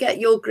 Hope you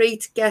get your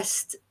great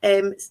guest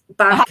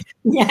back.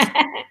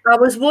 Yeah. I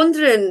was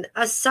wondering,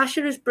 as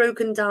Sasha has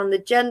broken down the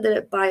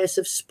gender bias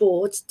of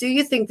sports, do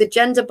you think the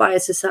gender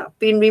biases have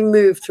been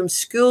removed from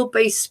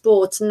school-based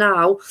sports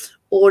now,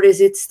 or is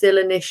it still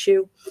an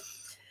issue?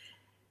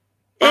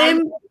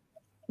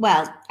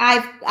 Well,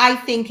 I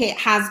think it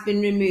has been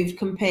removed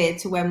compared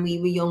to when we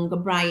were younger,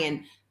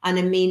 Brian. And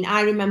I mean,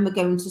 I remember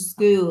going to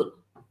school,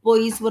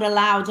 boys were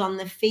allowed on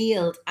the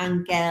field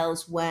and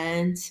girls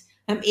weren't.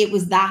 It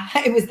was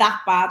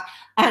that bad.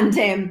 And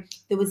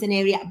there was an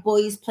area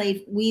boys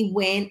played. We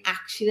weren't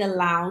actually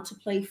allowed to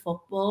play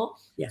football.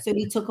 Yeah. So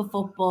we took a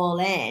football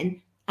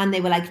in, and they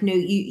were like, no,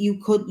 you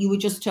were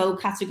just told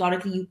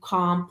categorically you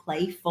can't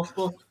play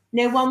football.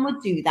 No one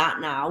would do that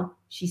now,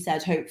 she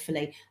said,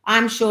 hopefully.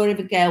 I'm sure if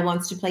a girl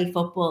wants to play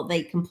football,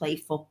 they can play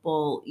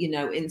football, you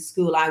know, in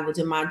school, I would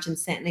imagine,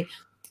 certainly.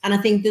 And I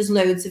think there's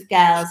loads of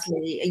girls,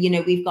 you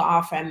know, we've got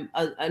our friend,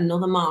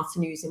 another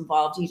Martin who's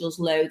involved. He does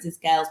loads as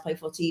girls play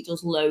footy. He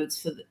does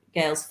loads for the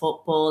girls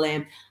football.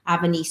 I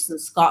have a niece in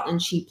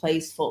Scotland. She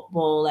plays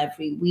football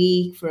every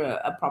week for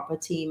a proper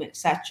team,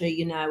 etc.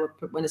 You know,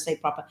 when I say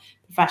proper,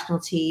 professional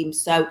team.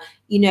 So,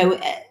 you know,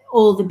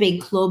 all the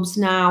big clubs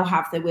now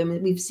have their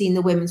women. We've seen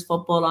the women's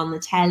football on the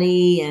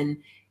telly, and,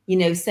 you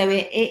know, so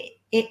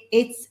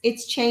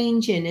it's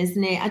changing,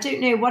 isn't it? I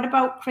don't know. What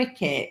about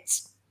cricket?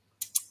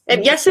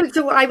 Yes,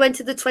 so I went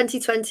to the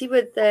 2020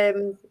 with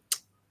it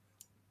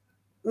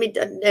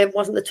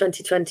wasn't the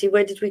 2020.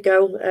 Where did we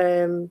go?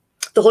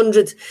 The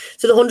 100.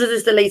 So the 100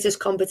 is the latest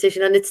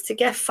competition, and it's to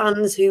get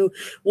fans who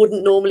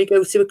wouldn't normally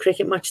go to a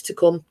cricket match to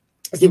come,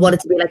 because they want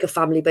it to be like a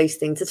family-based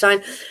thing to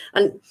try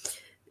and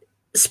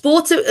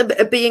sports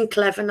are being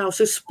clever now.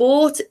 So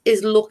sport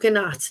is looking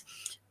at,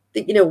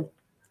 you know,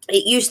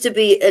 it used to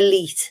be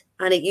elite.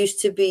 And it used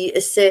to be a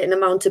certain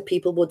amount of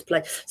people would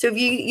play. So if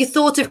you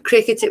thought of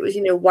cricket, it was,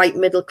 you know, white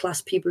middle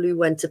class people who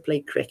went to play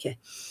cricket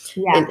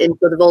in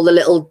sort of all the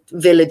little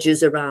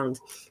villages around.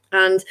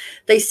 And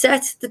they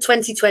set the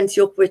 2020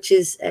 up, which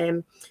is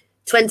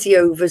 20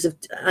 overs of,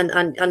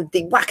 and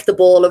they whack the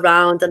ball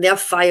around, and they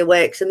have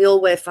fireworks, and they all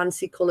wear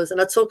fancy colours.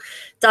 And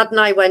Dad and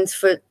I went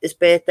for his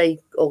birthday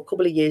a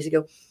couple of years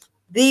ago.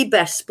 The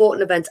best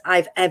sporting event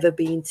I've ever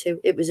been to.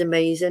 It was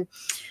amazing.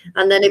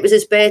 And then it was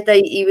his birthday.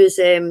 It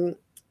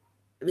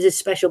was his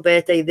special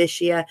birthday this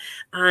year,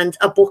 and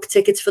I booked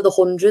tickets for the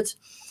 100.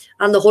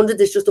 And the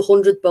 100 is just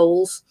 100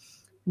 bowls.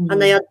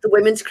 And they had the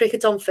women's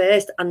cricket on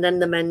first, and then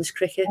the men's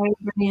cricket. Oh,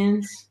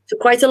 brilliant. So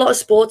quite a lot of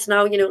sports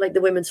now, you know, like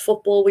the women's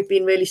football. We've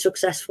been really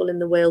successful in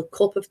the World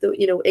Cup of the,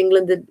 you know,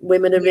 England and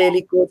women are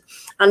really good.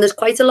 And there's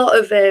quite a lot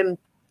of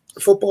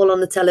football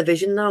on the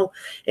television now.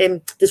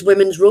 There's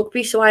women's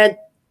rugby. So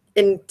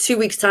in 2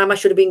 weeks' time, I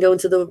should have been going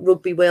to the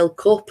Rugby World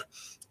Cup.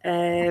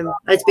 And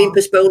it's been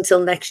postponed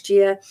till next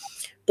year.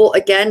 But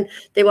again,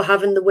 they were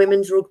having the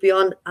women's rugby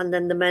on, and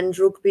then the men's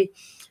rugby.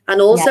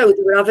 And also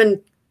they were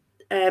having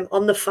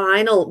on the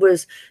final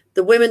was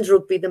the women's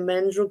rugby, the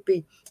men's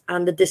rugby,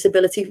 and the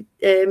disability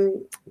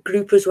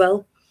group as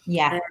well.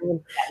 Yeah.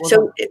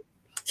 So it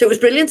was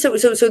brilliant. So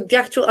the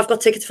actual, I've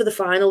got tickets for the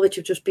final, which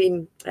have just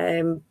been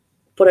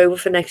put over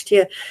for next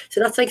year.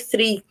 So that's like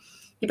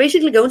you're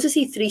basically going to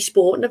see 3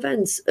 sporting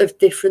events of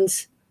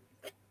different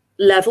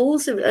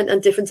levels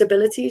and different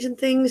abilities and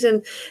things.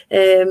 And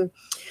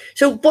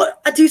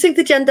but I do think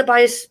the gender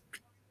bias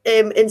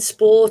in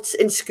sports,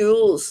 in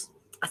schools,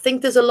 I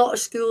think there's a lot of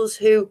schools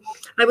who,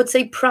 I would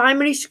say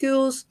primary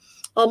schools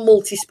are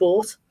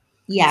multi-sport.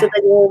 Yeah. So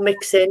they all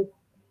mix in.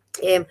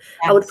 I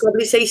would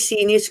probably say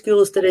senior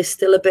schools, there is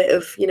still a bit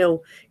of, you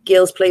know,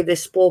 girls play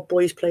this sport,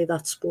 boys play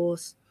that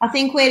sport. I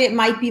think where it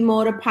might be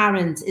more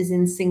apparent is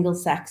in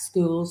single-sex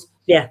schools.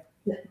 Yeah.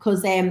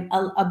 Because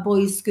a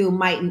boys' school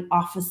mightn't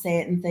offer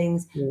certain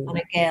things, and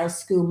a girls'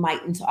 school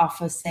mightn't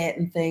offer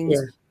certain things.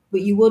 Yeah.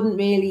 But you wouldn't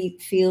really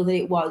feel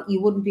that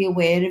you wouldn't be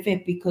aware of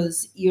it,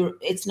 because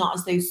it's not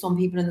as though some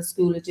people in the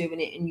school are doing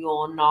it and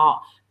you're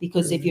not,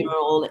 because if you're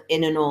all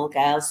in an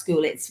all-girls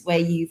school, it's where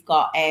you've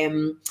got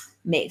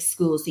mixed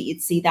schools that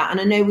you'd see that.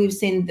 And I know we've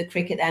seen the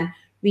cricket then.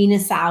 Rena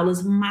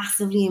Sowler's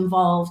massively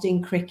involved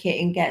in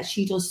cricket, and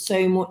she does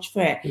so much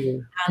for it. Yeah.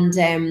 And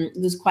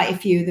there's quite a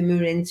few of them who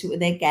are into it with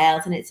their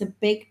girls, and it's a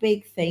big,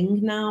 big thing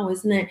now,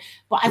 isn't it?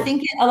 But I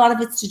think a lot of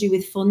it's to do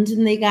with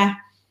funding they get.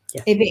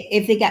 Yeah.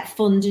 If they get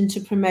funding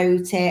to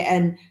promote it,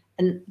 and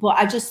but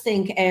I just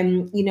think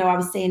you know, I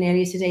was saying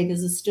earlier today,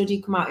 there's a study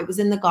come out. It was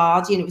in the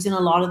Guardian. It was in a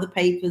lot of the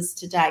papers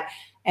today.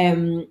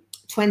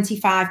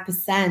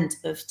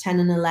 25% of 10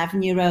 and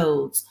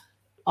 11-year-olds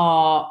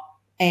are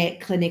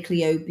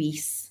clinically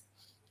obese,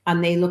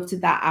 And they looked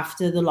at that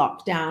after the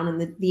lockdown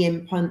and the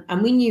impact.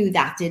 And we knew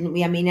that, didn't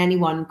we? I mean,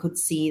 anyone could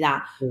see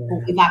that. Yeah.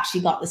 But we've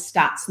actually got the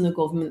stats from the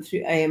government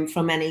through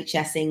from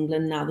NHS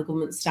England now, the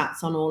government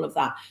stats on all of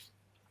that.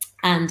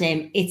 And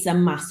it's a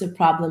massive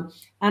problem.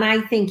 And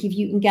I think if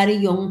you can get a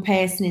young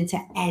person into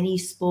any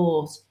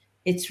sport,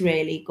 it's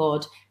really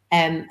good,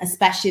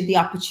 especially if the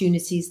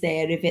opportunities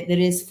there, if there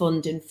is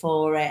funding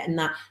for it and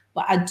that.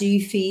 But I do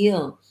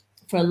feel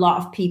for a lot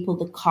of people,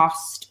 the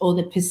cost or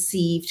the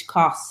perceived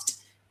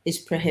cost is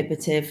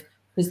prohibitive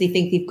because they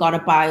think they've got to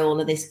buy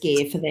all of this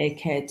gear for their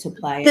kid to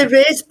play. There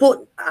is,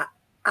 but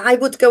I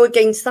would go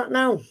against that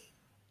now.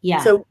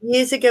 Yeah. So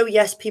years ago,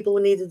 yes, people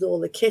needed all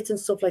the kit and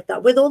stuff like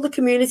that with all the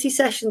community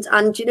sessions.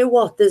 And you know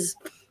what?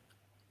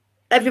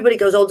 Everybody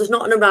goes, oh, there's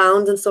nothing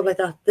around and stuff like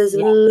that. There's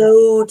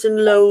loads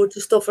and loads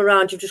of stuff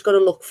around. You've just got to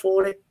look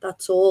for it.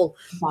 That's all.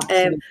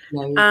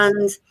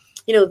 And,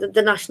 you know,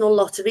 the National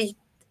Lottery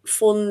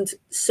fund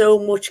so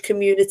much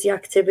community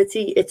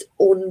activity. It's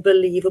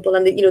unbelievable.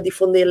 And, you know, they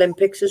fund the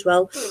Olympics as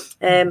well.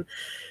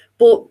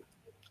 But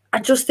I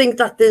just think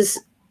that there's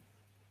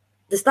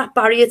that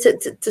barrier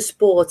to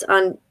sport.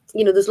 And,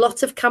 you know, there's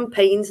lots of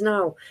campaigns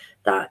now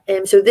that,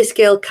 so This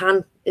Girl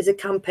Can is a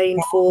campaign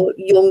for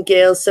young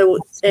girls. So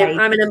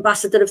I'm an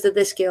ambassador of the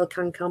This Girl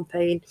Can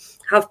campaign,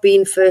 have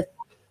been for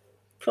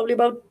probably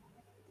about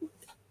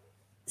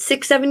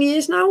 6-7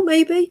 years now,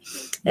 maybe.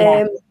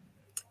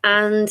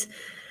 And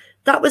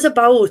that was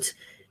about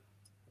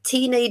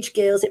teenage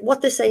girls.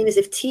 What they're saying is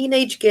if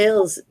teenage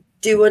girls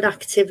do an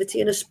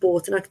activity and a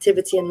sport, an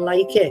activity and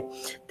like it,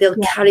 they'll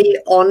carry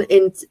it on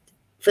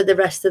for the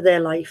rest of their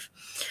life.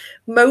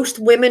 Most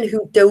women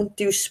who don't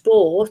do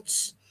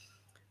sports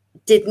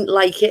didn't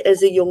like it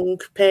as a young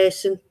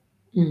person.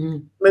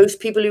 Mm-hmm. Most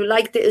people who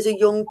liked it as a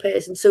young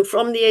person, so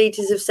from the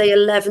ages of say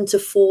 11 to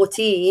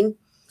 14,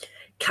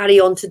 carry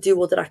on to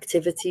do other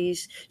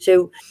activities.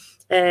 So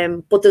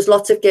but there's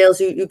lots of girls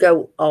who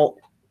go, oh,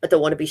 I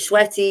don't want to be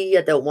sweaty,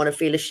 I don't want to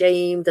feel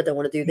ashamed, I don't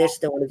want to do this,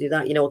 I don't want to do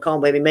that, you know, I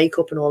can't wear my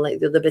makeup and all like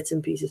the other bits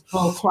and pieces.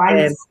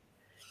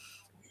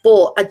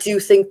 But I do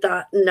think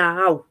that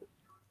now,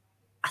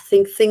 I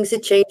think things are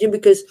changing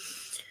because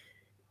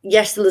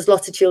yes, there's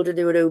lots of children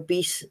who are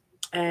obese,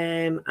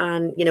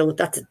 and you know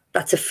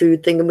that's a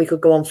food thing, and we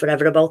could go on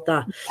forever about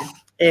that.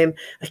 I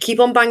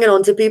keep on banging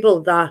on to people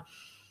that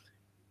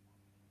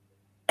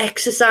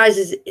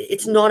exercise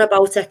it's not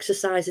about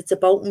exercise, it's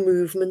about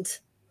movement.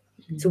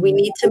 So we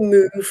need to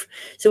move.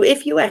 So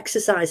if you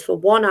exercise for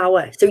 1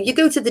 hour, so you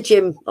go to the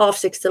gym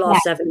 6:30 till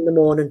 7 in the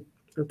morning,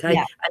 okay,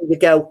 and you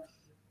go,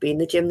 be in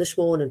the gym this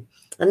morning.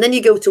 And then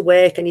you go to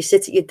work and you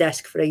sit at your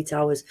desk for 8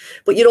 hours,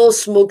 but you're all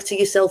smug to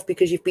yourself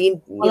because you've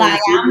been. I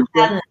am,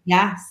 Helen,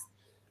 yes.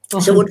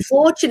 So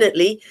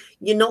unfortunately,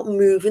 you're not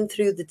moving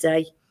through the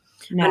day.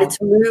 No. And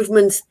it's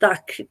movements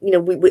that, you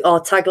know, our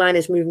tagline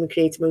is movement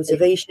creates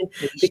motivation,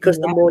 because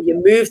the more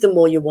you move, the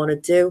more you want to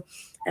do.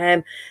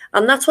 And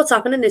that's what's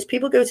happening is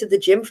people go to the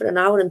gym for an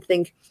hour and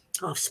think,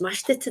 oh, I've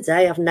smashed it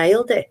today, I've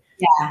nailed it.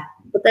 Yeah.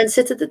 But then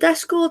sit at the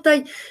desk all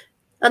day.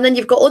 And then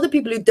you've got other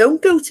people who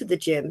don't go to the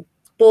gym,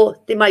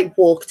 but they might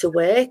walk to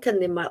work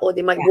and they might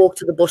walk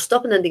to the bus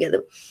stop and then they get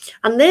them.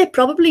 And they're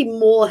probably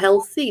more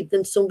healthy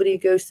than somebody who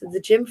goes to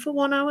the gym for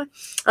 1 hour.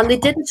 And they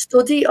did a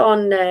study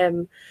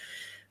on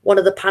one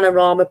of the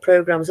Panorama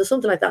programs or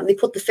something like that. And they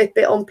put the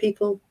Fitbit on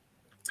people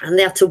and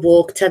they had to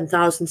walk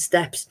 10,000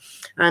 steps.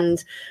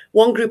 And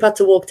one group had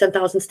to walk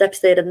 10,000 steps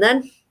there and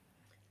then.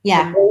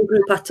 Yeah. And one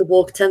group had to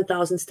walk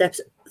 10,000 steps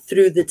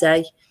through the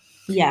day.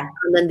 Yeah.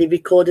 And then they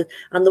recorded.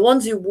 And the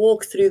ones who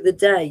walk through the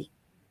day,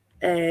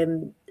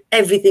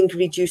 everything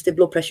reduced, their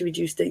blood pressure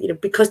reduced, you know,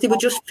 because they were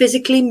just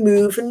physically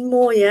moving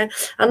more,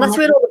 and that's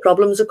where all the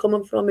problems are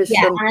coming from, is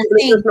from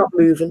just not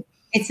moving.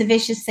 It's a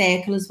vicious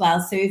circle as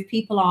well. So if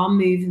people are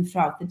moving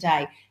throughout the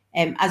day,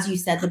 as you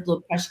said, the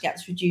blood pressure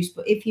gets reduced.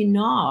 But if you're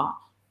not,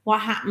 what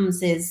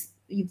happens is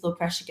your blood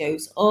pressure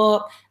goes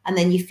up and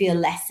then you feel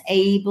less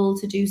able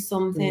to do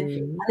something.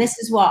 And this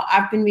is what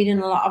I've been reading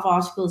a lot of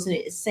articles, and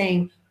it's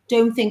saying,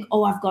 don't think,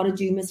 oh, I've got to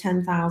do my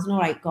 10,000. All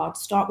right, God,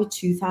 start with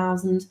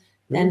 2,000.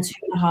 Then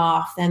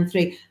 2.5, then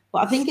 3.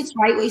 But I think it's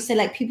right what you say,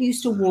 like people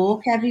used to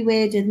walk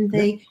everywhere, didn't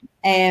they?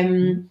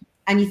 And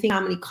you think how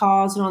many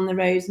cars are on the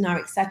roads now,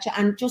 etc.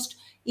 And just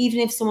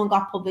even if someone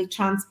got public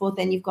transport,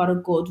 then you've got a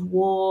good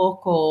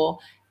walk, or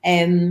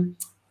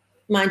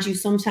mind you,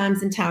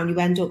 sometimes in town you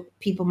end up,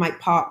 people might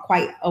park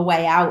quite a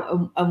way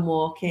out and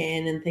walk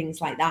in and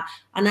things like that.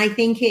 And I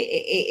think it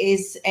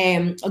is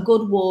a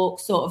good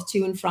walk sort of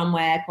to and from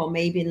work, or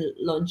maybe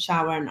lunch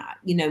hour, and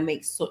you know,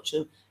 makes such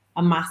a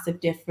massive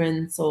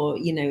difference. Or,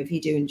 you know, if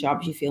you're doing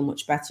jobs you feel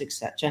much better,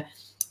 etc.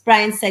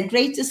 Brian said,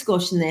 great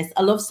discussion this.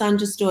 I love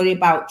Sandra's story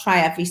about try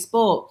every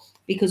sport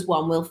because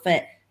one will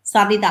fit.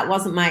 Sadly, that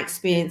wasn't my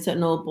experience at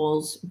an old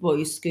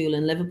boys school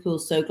in Liverpool.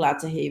 So glad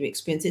to hear your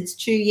experience. It's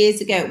 2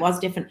 years ago, it was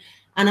different.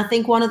 And I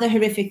think one of the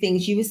horrific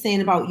things you were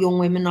saying about young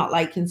women not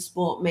liking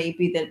sport,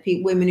 maybe that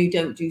women who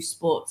don't do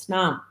sports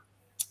now.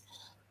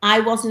 I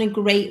wasn't a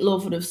great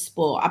lover of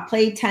sport. I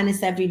played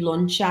tennis every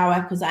lunch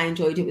hour because I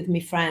enjoyed it with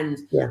my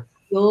friends. Yeah.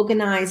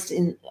 organised.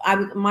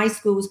 My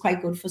school was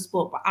quite good for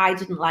sport, but I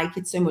didn't like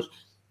it so much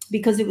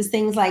because it was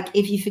things like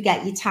if you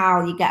forget your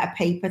towel, you get a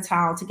paper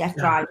towel to get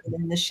dried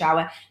in the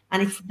shower,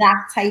 and it's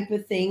that type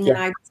of thing. And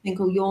I would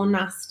think, oh, you're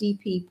nasty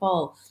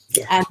people.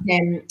 And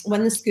then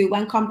when the school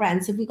went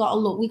comprehensive, we got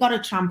a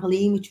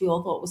trampoline, which we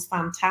all thought was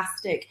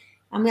fantastic,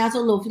 and we had a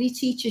lovely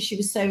teacher. She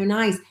was so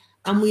nice,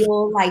 and we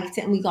all liked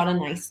it, and we got a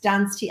nice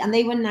dance teacher, and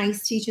they were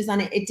nice teachers,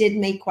 and it did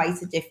make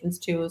quite a difference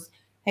to us.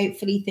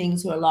 Hopefully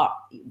things are a lot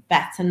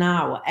better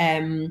now.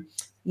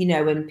 You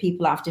know, and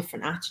people have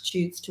different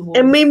attitudes towards.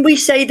 I mean, we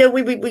say that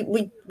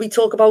we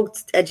talk about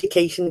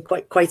education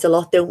quite a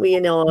lot, don't we,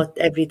 in our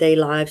everyday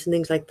lives and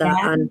things like that.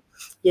 Yeah. And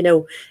you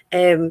know,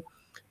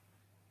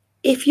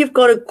 if you've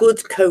got a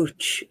good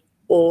coach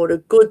or a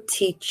good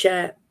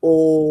teacher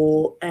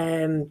or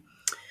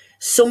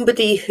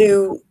somebody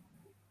who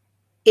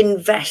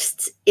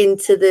invests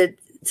into the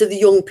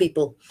young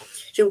people,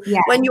 so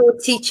when you're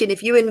teaching,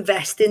 if you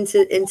invest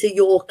into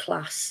your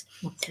class,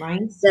 that's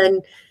right,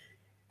 then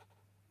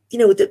you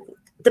know,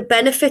 the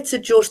benefits are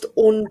just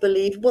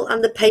unbelievable,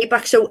 and the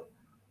payback. So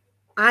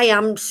I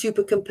am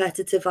super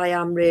competitive. I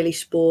am really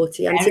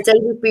sporty. And today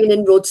we've been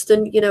in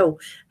Rudston, you know,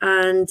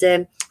 and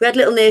we had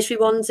little nursery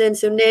ones in.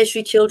 So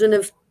nursery children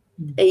of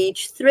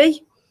age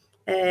 3,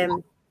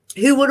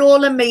 who were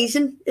all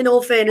amazing, in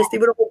all fairness. They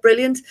were all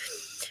brilliant.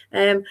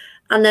 And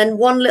then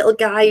one little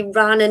guy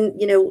ran and,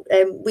 you know,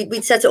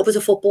 we'd set it up as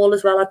a football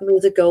as well, hadn't we,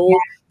 as a goal.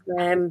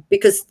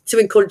 Because to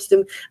encourage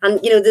them, and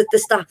you know the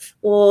staff,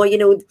 or you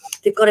know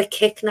they've got a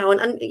kick now,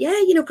 and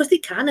you know, because they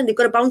can, and they've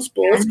got to bounce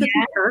balls because they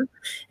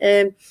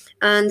can.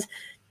 And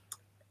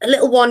a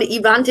little one, he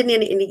ran in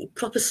and he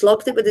proper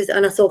slogged it with his,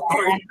 and I thought,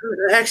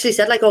 I actually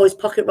said like, oh, his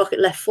pocket rocket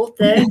left foot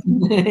there.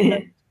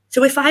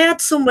 So if I had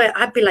somewhere,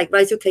 I'd be like,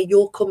 right, okay,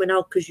 you're coming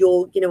out because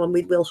you're, you know, and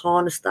we'll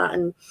harness that,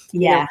 and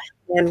you know,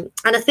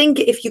 and I think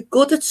if you're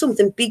good at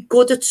something, be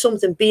good at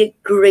something, be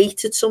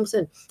great at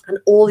something, and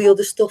all the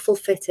other stuff will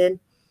fit in.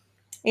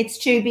 It's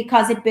true,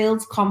 because it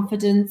builds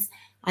confidence.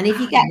 And if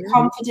you get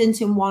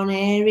confident in one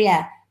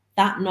area,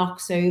 that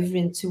knocks over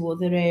into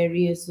other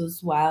areas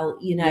as well,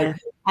 you know. Yeah.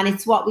 And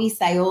it's what we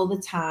say all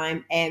the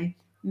time,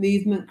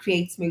 movement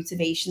creates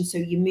motivation. So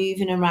you're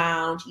moving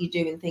around, you're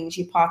doing things,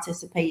 you're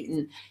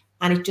participating,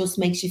 and it just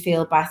makes you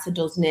feel better,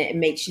 doesn't it? It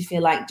makes you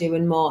feel like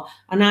doing more.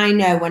 And I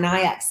know when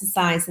I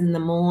exercise in the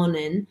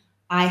morning,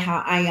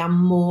 I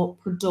am more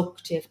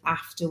productive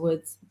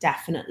afterwards,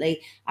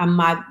 definitely. And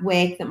my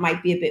work that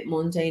might be a bit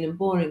mundane and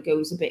boring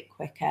goes a bit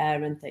quicker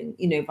and things,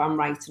 you know, if I'm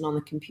writing on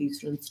the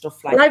computer and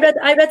stuff like that.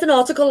 I read an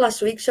article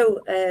last week. So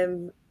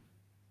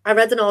I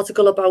read an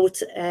article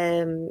about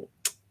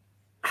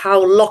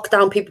how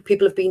lockdown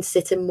people have been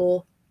sitting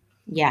more.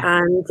 Yeah.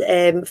 And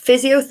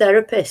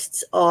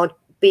physiotherapists are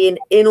being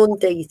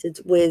inundated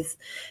with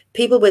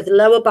people with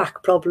lower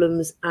back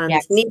problems and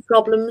knee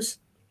problems.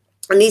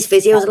 And these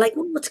physios are like,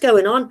 oh, what's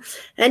going on?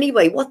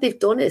 Anyway, what they've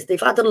done is they've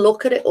had a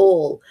look at it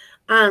all.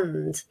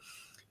 And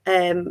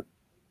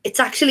it's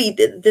actually,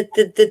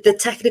 the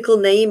technical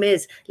name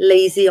is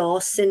lazy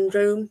arse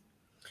syndrome.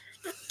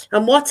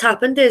 And what's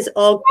happened is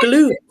our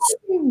glutes,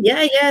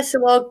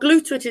 so our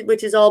glutes,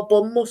 which is our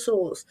bum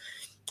muscles,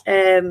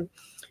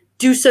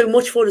 do so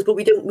much for us, but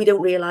we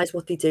don't realize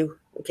what they do.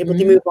 Okay, but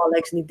they move our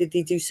legs and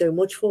they do so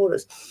much for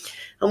us.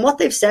 And what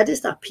they've said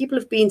is that people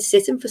have been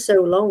sitting for so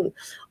long,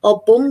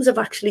 our bums have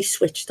actually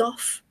switched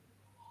off.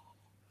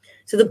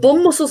 So the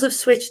bum muscles have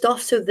switched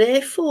off. So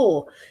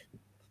therefore,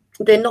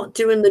 they're not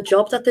doing the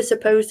job that they're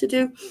supposed to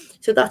do.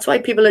 So that's why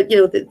people are, you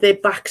know, their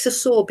backs are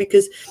sore,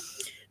 because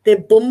their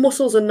bum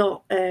muscles are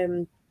not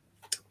firing.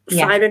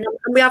 And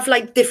we have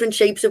like different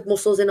shapes of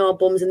muscles in our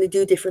bums, and they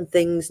do different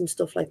things and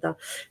stuff like that.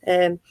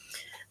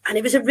 And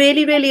it was a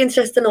really, really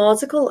interesting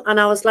article. And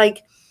I was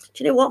like,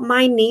 do you know what?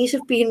 My knees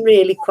have been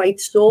really quite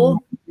sore.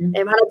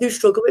 And I do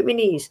struggle with my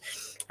knees.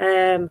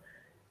 And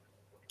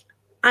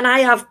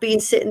I have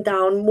been sitting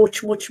down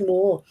much, much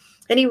more.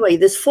 Anyway,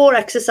 there's 4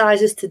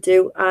 exercises to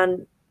do.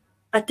 And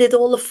I did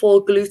all the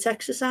 4 glute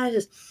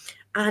exercises.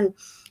 And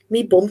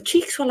my bum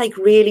cheeks were like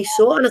really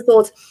sore. And I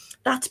thought,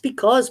 that's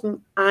because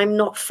I'm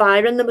not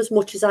firing them as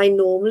much as I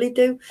normally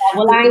do.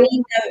 Well, I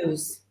need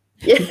those.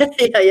 Yeah. I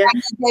need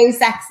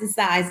those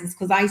exercises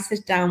because I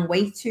sit down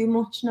way too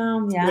much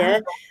now.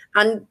 Yeah.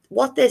 And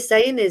what they're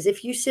saying is,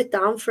 if you sit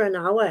down for an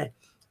hour,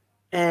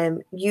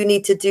 you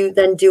need to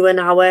do an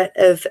hour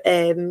of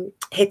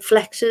hip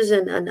flexors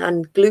and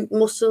glute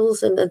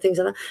muscles and things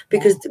like that,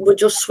 because we're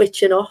just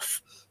switching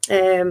off.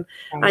 And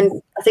I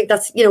think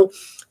that's, you know,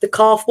 the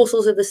calf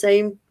muscles are the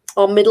same.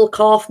 Our middle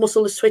calf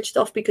muscle is switched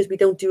off because we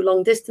don't do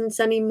long distance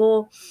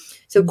anymore.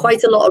 So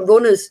quite a lot of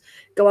runners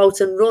go out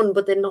and run,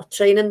 but they're not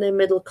training their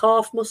middle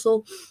calf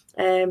muscle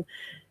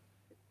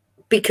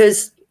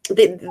because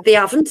they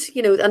haven't,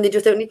 you know, and they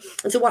just don't need.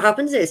 And so what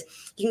happens is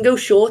you can go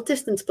short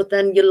distance, but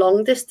then your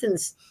long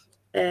distance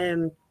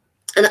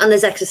And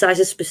there's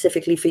exercises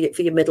specifically for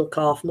your middle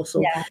calf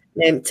muscle,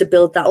 Yeah. to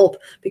build that up,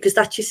 because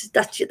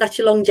that's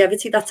your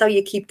longevity. That's how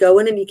you keep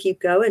going and you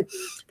keep going.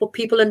 But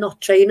people are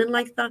not training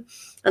like that.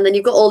 And then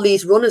you've got all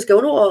these runners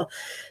going, oh,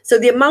 so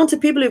the amount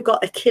of people who've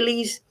got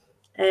Achilles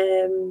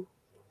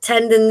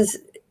tendons,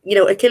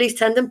 Achilles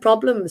tendon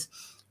problems,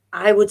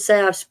 I would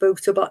say I've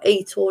spoke to about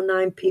 8 or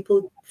 9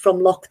 people from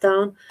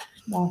lockdown.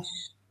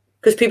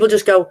 Because people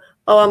just go,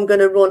 oh, I'm going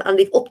to run, and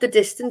they've upped the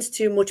distance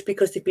too much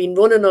because they've been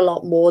running a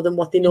lot more than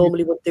what they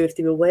normally would do if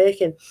they were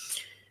working.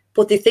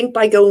 But they think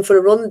by going for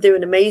a run, they're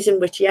doing amazing,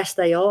 which, yes,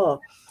 they are.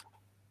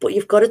 But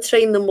you've got to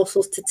train the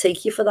muscles to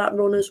take you for that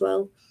run as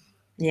well.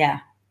 Yeah.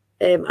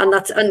 And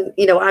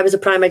I was a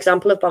prime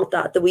example about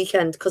that at the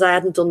weekend, because I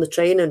hadn't done the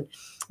training.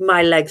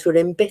 My legs were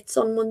in bits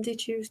on Monday,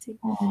 Tuesday.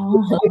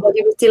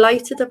 Everybody was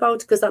delighted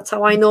about, because that's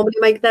how I normally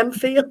make them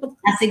feel.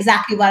 That's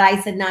exactly what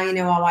I said. Now you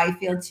know how I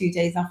feel 2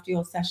 days after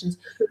your sessions.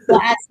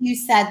 But as you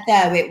said,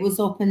 though, it was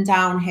up and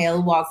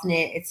downhill, wasn't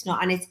it? It's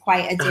not, and it's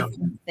quite a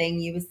different thing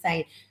you were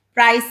saying.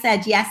 Bryce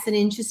said, yes, and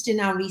interesting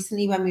now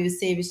recently when we were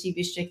seriously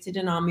restricted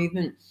in our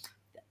movement,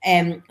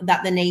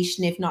 that the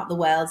nation, if not the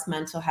world's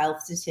mental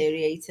health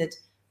deteriorated.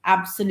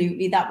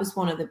 Absolutely. That was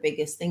one of the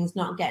biggest things,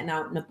 not getting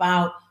out and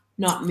about,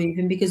 not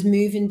moving, because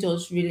moving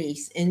does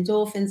release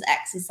endorphins,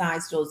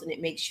 exercise does, and it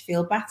makes you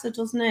feel better,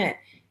 doesn't it?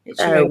 It's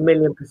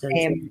million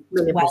percent.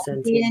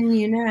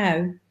 Well-being,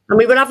 And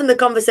we were having the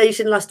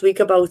conversation last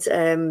week about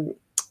so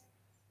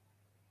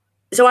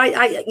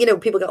I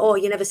people go, oh,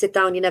 you never sit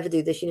down, you never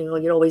do this,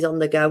 you're always on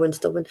the go and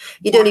stuff, and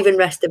you don't even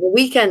rest over a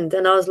weekend.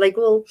 And I was like,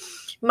 well,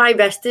 my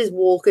rest is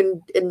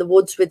walking in the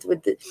woods with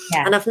the,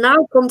 and I've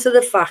now come to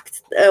the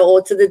fact,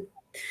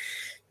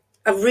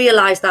 I've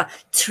realized that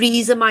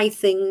trees are my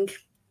thing.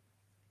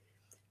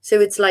 So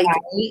it's like,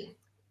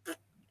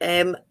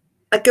 I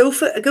go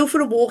for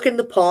a walk in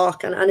the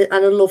park, and I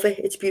love it.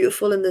 It's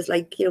beautiful, and there's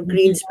like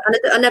greens. And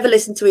I never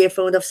listen to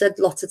earphones. I've said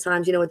lots of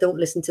times, I don't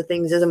listen to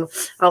things as I'm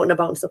out and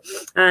about and stuff.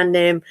 And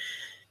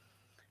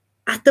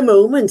at the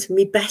moment,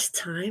 my best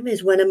time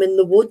is when I'm in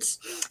the woods.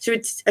 So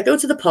I go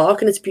to the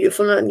park and it's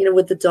beautiful, and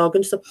with the dog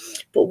and stuff.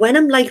 But when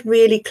I'm like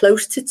really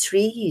close to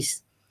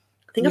trees,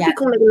 I think I've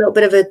become like a little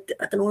bit of a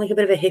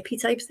bit of a hippie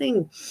type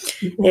thing.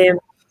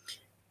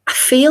 I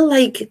feel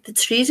like the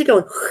trees are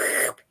going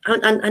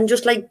and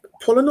just like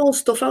pulling all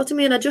stuff out of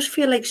me, and I just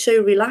feel like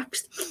so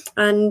relaxed.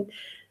 And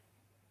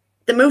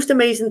the most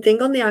amazing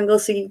thing on the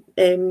Anglesey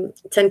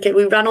 10K,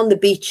 we ran on the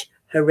beach.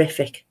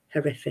 Horrific.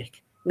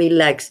 Me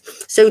legs,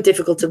 so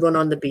difficult to run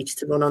on the beach,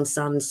 to run on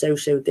sand, so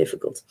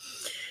difficult.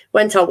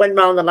 Went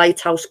round the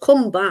lighthouse,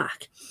 come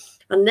back,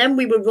 and then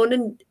we were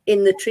running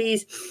in the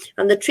trees,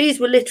 and the trees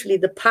were literally,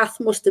 the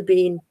path must have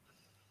been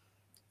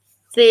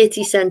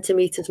 30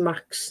 centimeters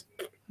max.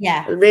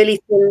 Yeah, a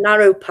really thin,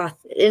 narrow path,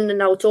 in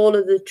and out all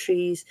of the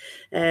trees.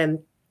 And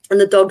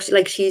the dog's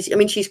like, she's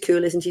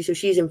cool, isn't she? So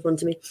she's in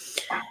front of me.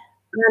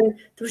 And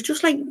there was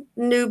just like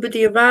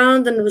nobody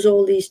around, and there was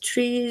all these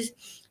trees.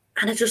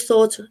 And I just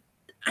thought,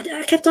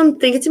 I kept on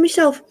thinking to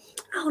myself,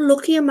 how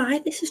lucky am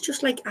I? This is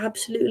just like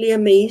absolutely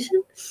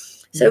amazing.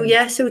 So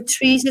so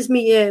trees is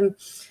me.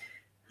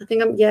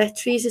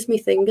 Trees is me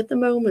thing at the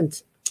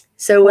moment.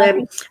 So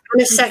Anna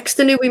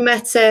Sexton, who we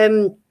met,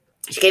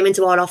 she came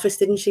into our office,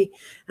 didn't she?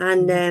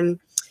 And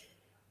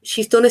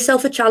she's done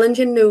herself a challenge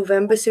in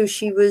November, so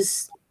she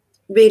was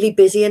really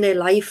busy in her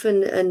life,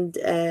 and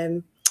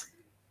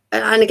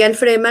again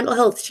for her mental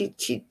health,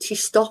 she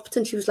stopped,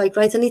 and she was like,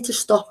 right, I need to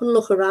stop and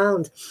look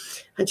around.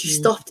 And she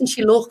stopped and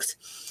she looked,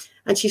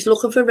 and she's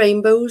looking for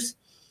rainbows.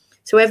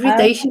 So every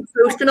day she's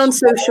posting on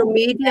social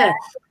media,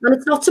 and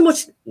it's not so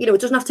much, it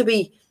doesn't have to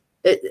be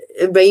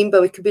a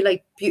rainbow. It could be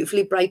like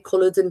beautifully bright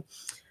coloured, and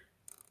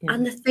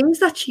the things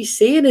that she's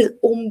seeing is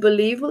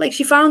unbelievable. Like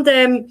she found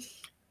a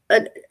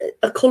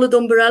coloured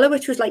umbrella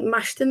which was like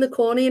mashed in the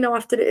corner,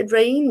 after it had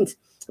rained.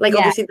 Like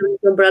obviously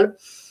the umbrella.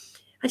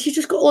 And she's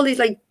just got all these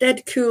like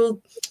dead cool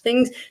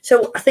things.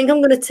 So I think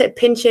I'm going to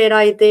pinch her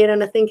idea,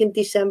 and I think in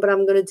December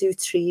I'm going to do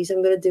trees.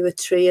 I'm going to do a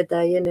tree a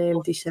day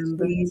in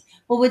December.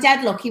 Well, we're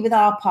dead lucky with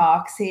our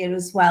parks here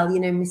as well.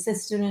 My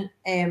sister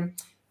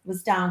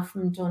was down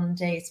from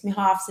Dundee. It's my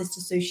half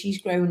sister, so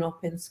she's grown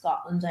up in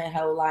Scotland her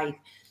whole life.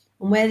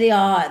 And where they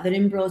are, they're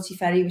in Broughty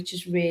Ferry, which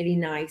is really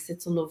nice.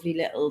 It's a lovely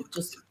little,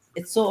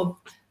 it's sort of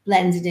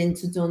blended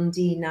into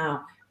Dundee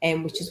now,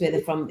 which is where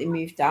they're from. They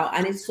moved out,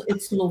 and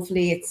it's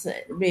lovely. It's a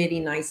really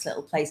nice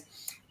little place.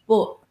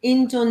 But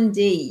in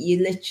Dundee,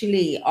 you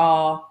literally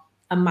are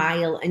a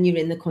mile and you're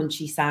in the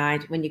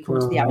countryside when you come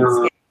to the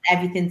outskirts.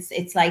 Everything's,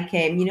 it's like,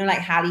 like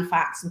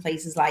Halifax and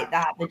places like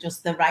that.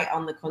 They're right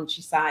on the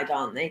countryside,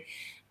 aren't they?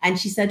 And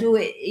she said,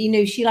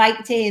 she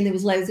liked it, and there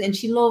was loads, and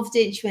she loved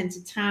it. She went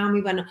to town.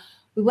 We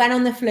went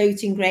on the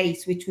Floating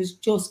Grace, which was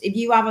just, if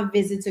you have a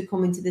visitor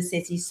coming to the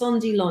city,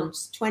 Sunday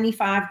lunch,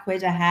 25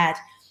 quid a head.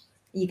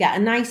 You get a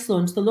nice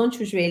lunch. The lunch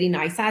was really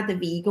nice. I had the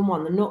vegan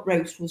one. The nut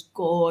roast was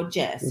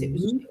gorgeous.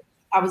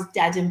 I was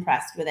dead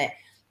impressed with it,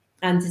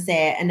 and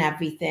dessert and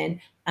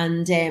everything.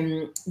 And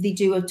they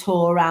do a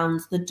tour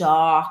around the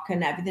dark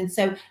and everything.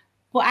 So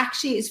But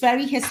actually, it's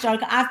very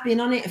historic. I've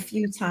been on it a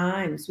few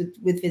times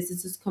with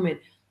visitors coming,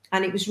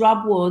 and it was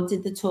Rob Wood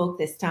did the talk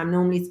this time.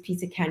 Normally it's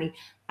Peter Kenny,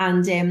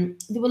 and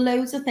there were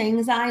loads of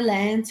things I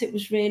learned. It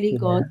was really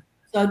good.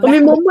 So my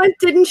mum went,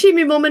 didn't she?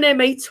 My mum and her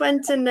mates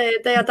went, and they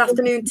had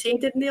afternoon tea,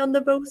 didn't they, on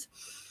the boat?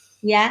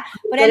 Yeah,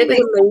 but anyway,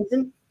 it was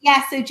amazing.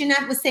 Yeah, so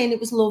Jeanette was saying it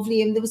was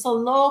lovely, and there was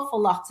an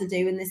awful lot to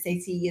do in the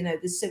city. You know,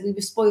 so we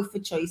were spoiled for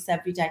choice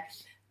every day.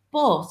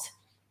 But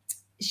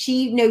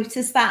she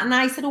noticed that, and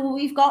I said, "Oh,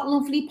 we've got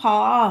lovely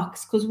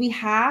parks because we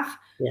have,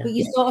 but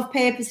you sort of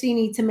purposely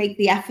need to make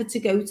the effort to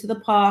go to the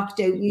park,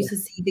 don't you, to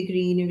see the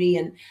greenery."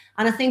 And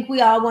I think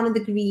we are one of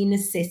the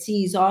greenest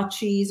cities. Our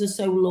trees are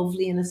so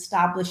lovely and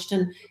established,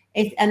 and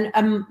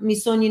my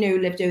son, you know,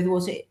 lived over the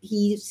water.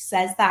 He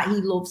says that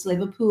he loves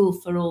Liverpool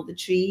for all the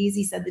trees.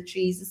 He said the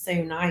trees are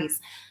so nice,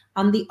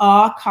 and they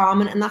are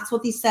calming, and that's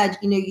what he said.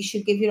 You know, you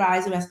should give your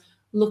eyes a rest.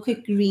 Look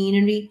at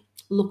greenery.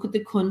 Look at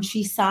the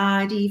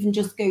countryside, even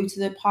just go to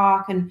the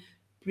park and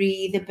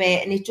breathe a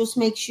bit, and it just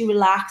makes you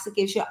relax. It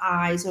gives your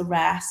eyes a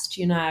rest,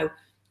 you know.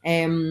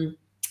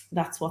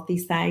 That's what they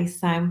say.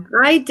 So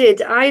I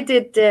did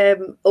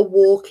a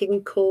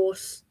walking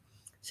course.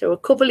 So a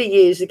couple of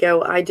years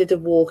ago, I did a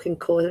walking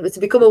course. It was to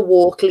become a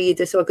walk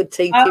leader, so I could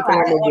take people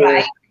on a walk.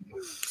 Right.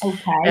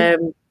 Okay.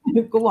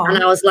 Go on.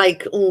 And I was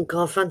like, oh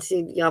God,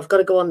 fancy, I've got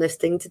to go on this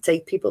thing to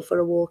take people for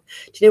a walk.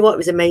 Do you know what? It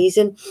was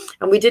amazing.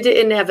 And we did it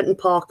in Everton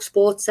Park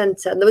Sports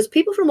Centre. And there was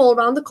people from all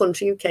around the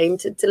country who came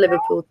to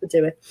Liverpool to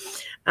do it.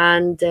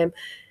 And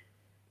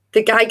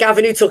the guy,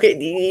 Gavin, who took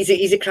it,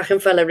 he's a cracking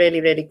fella, really,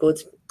 really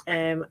good.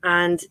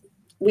 And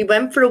we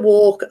went for a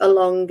walk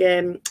along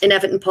in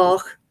Everton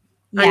Park.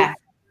 Yeah.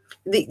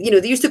 They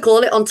used to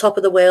call it on top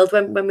of the world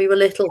when we were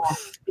little,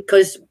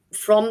 because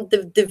from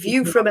the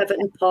view from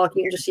Everton Park,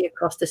 you can just see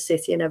across the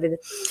city and everything.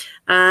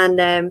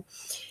 And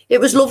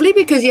it was lovely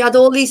because you had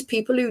all these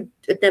people who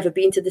had never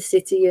been to the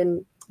city,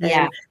 and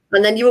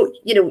then you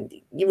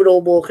were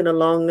all walking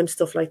along and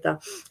stuff like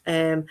that.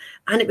 And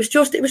it was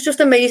just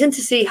amazing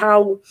to see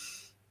how.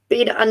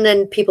 And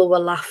then people were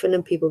laughing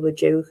and people were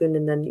joking,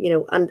 and then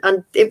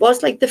and it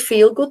was like the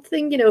feel good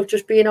thing,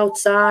 just being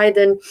outside,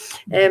 and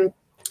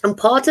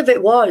part of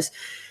it was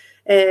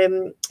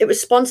it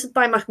was sponsored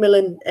by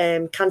Macmillan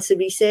Cancer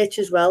Research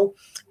as well,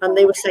 and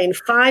they were saying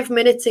 5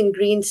 minutes in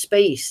green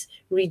space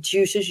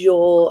reduces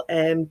your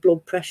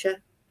blood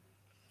pressure.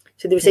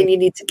 So they were saying you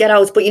need to get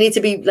out, but you need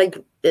to be like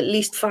at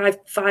least five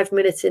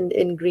minutes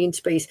in green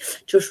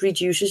space, just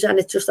reduces, and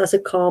it just has a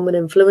calming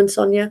influence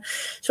on you.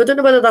 So I don't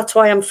know whether that's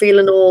why I'm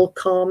feeling all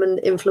calm and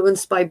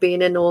influenced by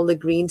being in all the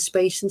green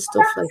space and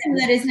stuff like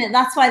that. Isn't it?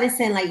 That's why they're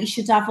saying like you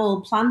should have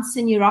all plants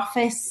in your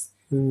office,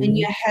 in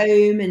your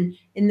home, and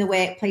in the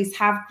workplace.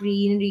 Have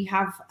greenery,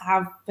 have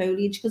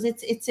foliage, because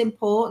it's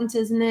important,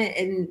 isn't it?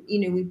 And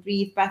we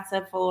breathe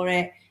better for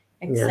it,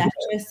 etc.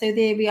 So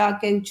there we are.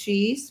 Go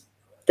trees.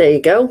 There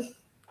you go.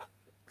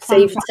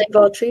 Save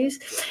our trees.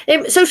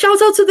 So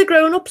shout out to the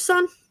grown-ups,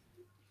 son.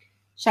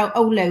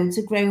 Loads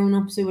of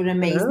grown-ups who were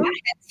amazing. My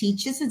head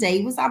teacher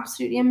today was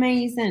absolutely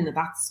amazing at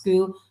that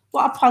school.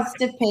 What a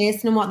positive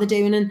person and what they're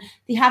doing. And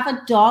they have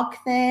a dog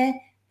there,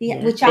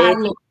 which I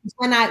love.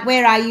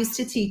 Where I used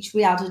to teach,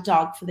 we had a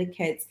dog for the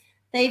kids.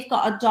 They've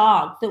got a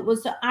dog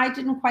that I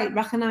didn't quite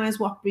recognise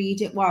what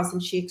breed it was,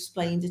 and she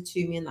explained it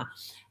to me and that.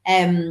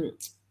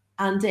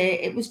 And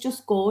it was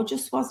just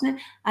gorgeous, wasn't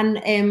it?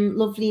 And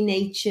lovely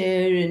nature.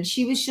 And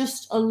she was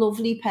just a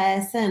lovely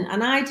person.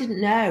 And I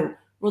didn't know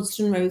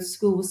Rudston Road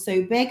School was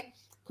so big,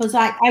 because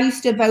I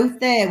used to vote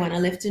there when I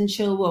lived in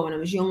Chilwell when I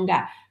was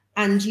younger.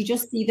 And you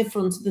just see the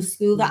front of the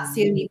school. That's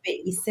the only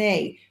bit you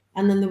see.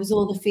 And then there was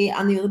all the feet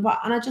and the other part.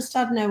 And I just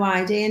had no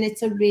idea. And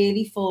it's a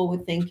really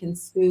forward-thinking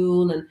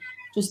school. And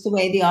just the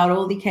way they are,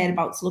 all they care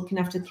about is looking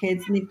after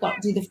kids. And they've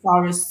got to do the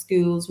forest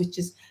schools, which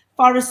is...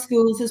 Forest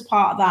schools is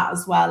part of that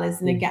as well,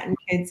 isn't it? Getting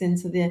kids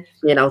into the...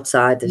 Being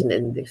outside, isn't it,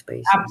 in the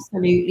space?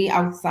 Absolutely,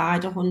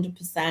 outside,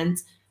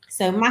 100%.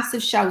 So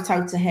massive shout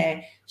out to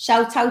her.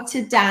 Shout out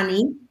to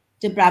Danny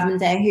de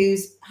Brabander,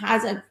 who's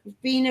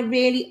been a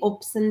really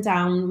ups and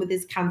down with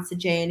his cancer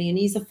journey, and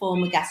he's a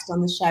former guest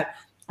on the show.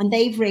 And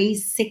they've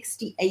raised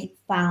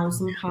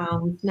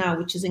 £68,000 now,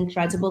 which is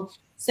incredible.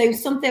 So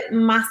something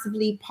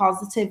massively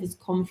positive has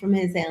come from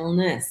his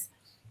illness.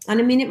 And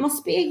I mean, it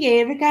must be a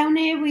year ago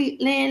now. We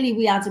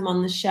had him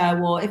on the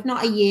show, or if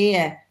not a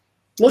year.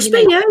 Must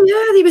be, yeah.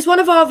 He was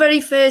one of our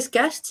very first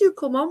guests who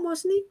come on,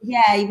 wasn't he?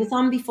 Yeah, he was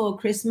on before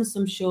Christmas,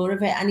 I'm sure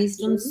of it. And he's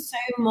done so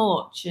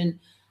much. And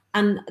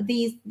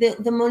the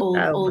money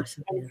all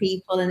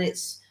people, and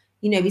it's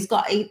he's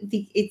got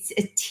it's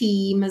a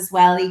team as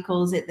well. He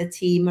calls it the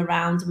team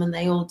around him, and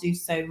they all do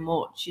so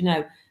much.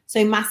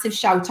 So massive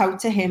shout out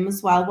to him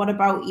as well. What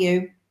about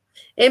you?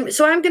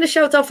 So I'm going to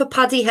shout out for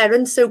Paddy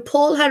Heron. So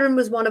Paul Heron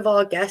was one of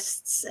our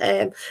guests,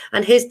 and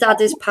his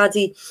dad is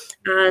Paddy,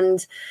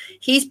 and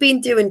he's been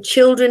doing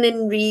Children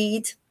in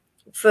Reed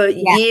for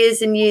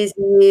years and years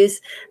and years,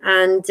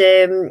 and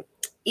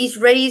he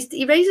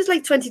raises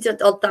like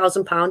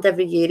 £20,000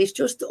 every year. He's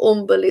just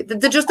unbelievable.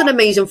 They're just an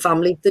amazing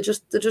family. They're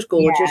just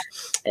gorgeous.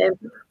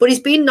 But he's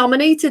been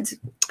nominated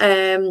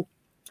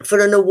for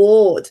an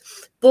award.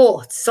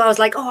 But so I was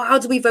like, oh, how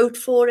do we vote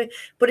for it?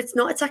 But it's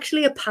not, it's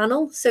actually a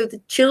panel. So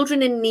the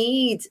Children in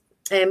Need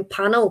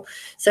panel.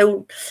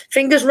 So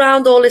fingers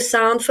round all is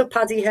sound for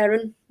Paddy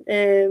Heron.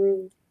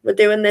 We're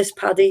doing this,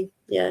 Paddy.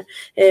 Yeah.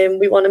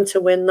 We want him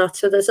to win that.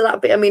 So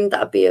that'd be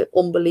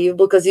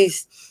unbelievable, because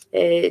he's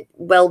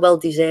well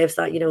deserves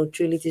that,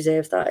 truly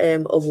deserves that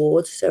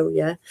award. So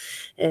yeah.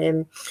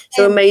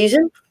 So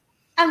amazing.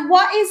 And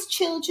what is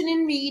Children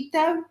in Need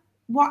though?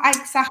 What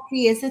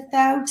exactly is it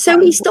though? So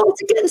he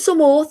started getting some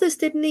authors,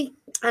 didn't he?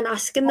 And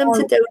asking them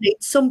to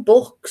donate some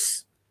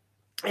books.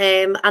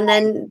 And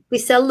then we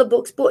sell the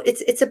books, but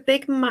it's a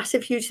big,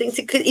 massive, huge thing.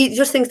 He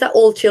just thinks that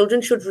all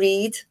children should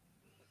read.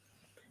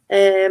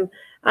 And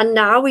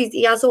now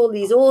he has all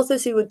these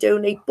authors who would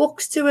donate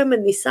books to him,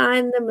 and they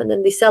sign them, and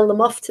then they sell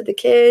them off to the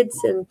kids.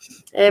 And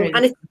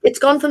it's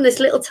gone from this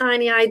little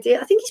tiny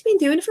idea. I think he's been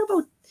doing it for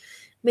about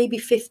maybe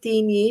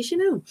 15 years,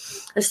 And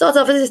it starts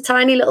off as this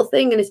tiny little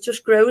thing, and it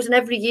just grows. And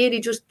every year he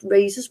just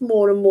raises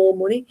more and more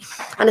money.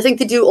 And I think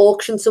they do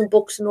auction some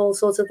books and all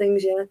sorts of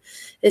things. Yeah,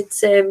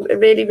 it's a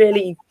really,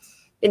 really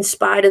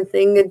inspiring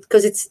thing,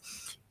 because it's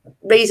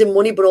raising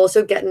money, but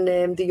also getting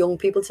the young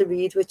people to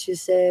read, which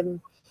is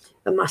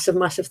a massive,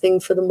 massive thing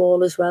for them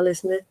all as well,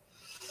 isn't it?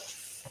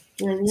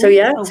 Mm-hmm. So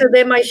yeah, so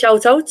they're my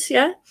shout outs.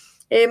 Yeah,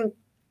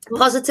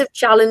 positive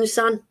challenge,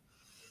 San.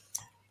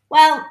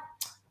 Well,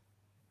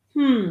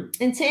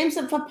 in terms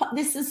of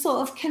this is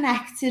sort of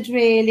connected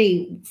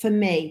really for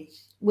me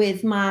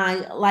with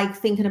my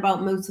thinking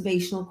about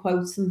motivational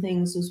quotes and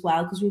things as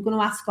well, because we're going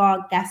to ask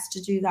our guest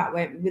to do that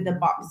with the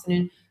boxing,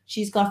 and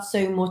she's got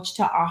so much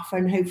to offer,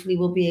 and hopefully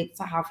we'll be able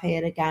to have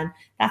her again.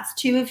 That's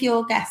 2 of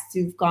your guests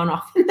who've gone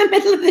off in the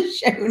middle of the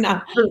show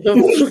now.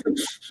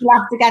 We'll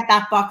have to get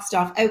that boxed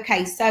off.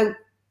 Okay, so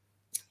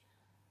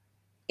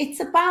it's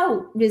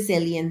about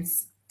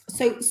resilience.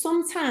 So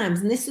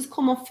sometimes, and this has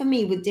come up for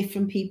me with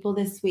different people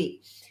this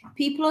week,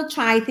 people will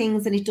try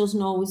things and it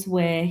doesn't always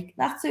work.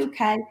 That's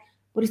okay.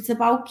 But it's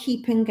about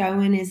keeping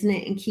going, isn't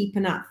it? And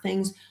keeping at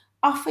things.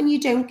 Often you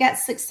don't get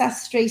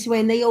success straight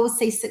away. And they always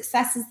say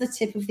success is the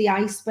tip of the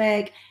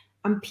iceberg.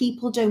 And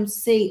people don't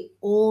see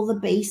all the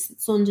base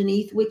that's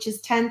underneath, which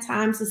is 10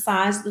 times the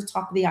size of the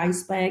top of the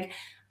iceberg.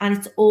 And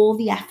it's all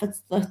the effort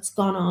that's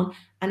gone on.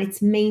 And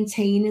it's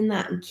maintaining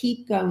that and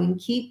keep going.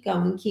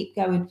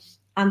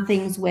 And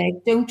things work.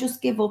 Don't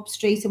just give up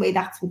straight away.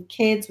 That's with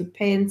kids, with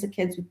parents of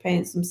kids, with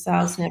parents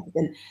themselves and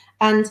everything.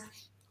 And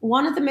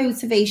one of the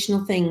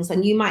motivational things,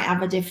 and you might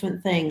have a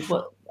different thing,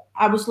 but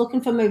I was looking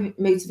for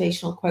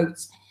motivational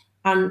quotes,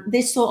 and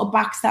this sort of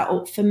backs that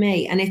up for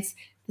me. And it's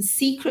the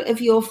secret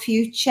of your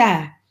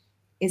future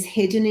is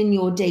hidden in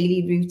your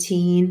daily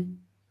routine.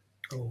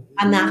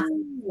 And that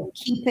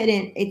keep it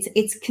in.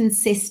 It's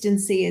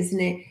consistency, isn't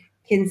it?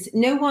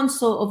 No one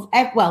sort of,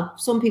 well,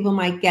 some people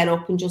might get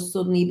up and just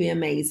suddenly be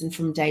amazing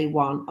from day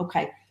one.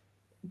 Okay,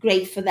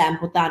 great for them,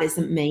 but that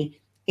isn't me.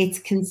 It's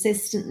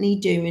consistently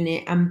doing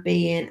it and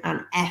being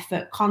an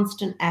effort,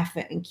 constant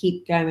effort, and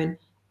keep going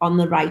on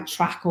the right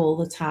track all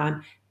the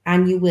time.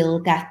 And you will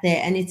get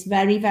there. And it's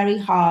very, very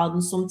hard.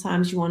 And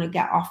sometimes you want to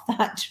get off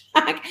that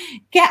track,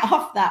 get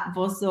off that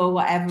bus or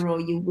whatever, or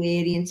you're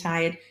weary and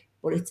tired.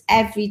 But it's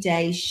every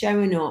day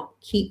showing up,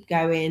 keep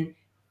going,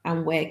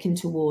 and working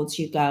towards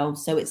your goal.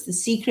 So it's the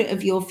secret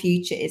of your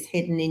future is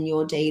hidden in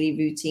your daily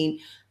routine.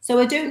 So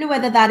I don't know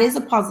whether that is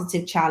a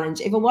positive challenge.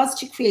 If I was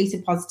to create a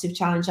positive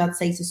challenge, I'd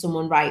say to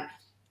someone, right,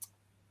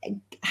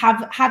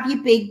 have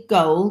your big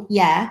goal,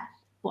 yeah,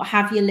 but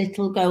have your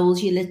little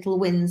goals, your little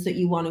wins that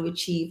you want to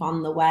achieve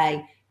on the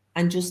way.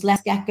 And just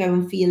let's get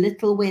going for your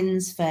little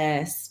wins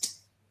first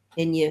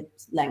in your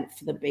length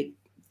for the big,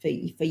 for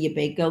your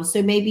big goals.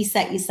 So maybe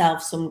set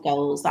yourself some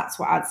goals. That's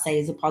what I'd say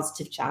is a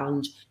positive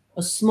challenge.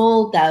 A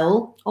small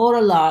goal or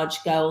a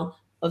large goal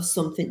of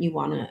something you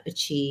want to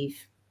achieve.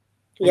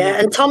 Yeah,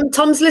 and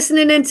Tom's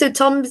listening in. So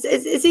Tom's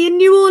is he in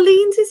New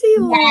Orleans? Is he?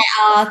 Or?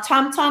 Yeah,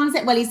 Tom's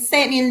well, he's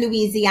certainly in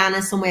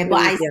Louisiana somewhere,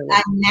 but I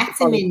met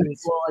him in New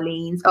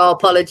Orleans. Oh,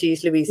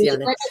 apologies,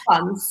 Louisiana.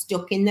 I'm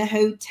stuck in the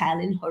hotel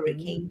in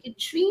Hurricane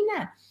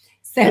Katrina.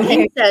 So and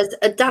he says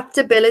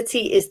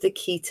adaptability is the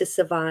key to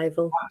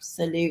survival.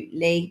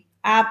 Absolutely.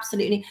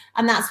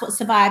 And that's what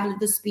survival of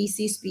the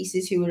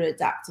species who are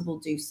adaptable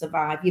do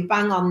survive. You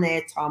bang on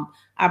there, Tom.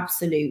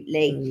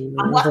 Absolutely.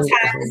 And what time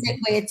is it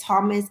where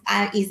Tom is?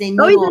 He's in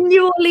New Orleans. He's in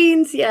New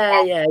Orleans.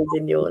 Yeah, he's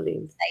in New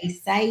Orleans. They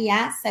say,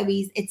 yeah. So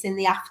it's in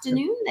the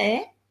afternoon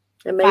there.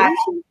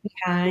 Amazing.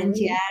 Behind,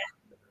 yeah.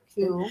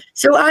 Cool.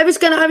 So I was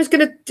gonna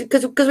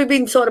because we've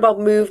been talking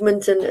about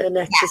movement and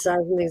exercise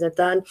and things like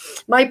that. And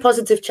my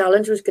positive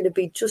challenge was going to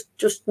be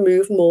just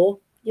move more,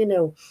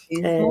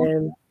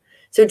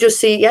 So just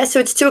see, so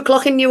it's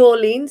 2:00 in New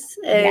Orleans,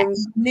 and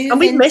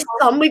we've missed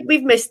Tom.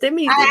 We've missed him.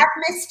 I have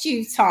missed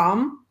you,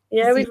 Tom.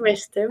 Yeah, we've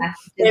missed him.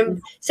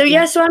 So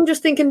I'm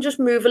just thinking, just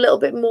move a little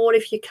bit more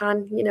if you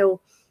can.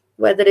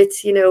 Whether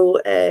it's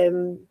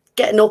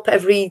getting up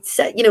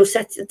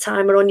set a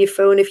timer on your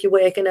phone if you're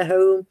working at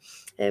home,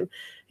 and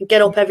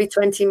get up every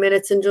 20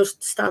 minutes and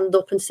just stand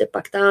up and sit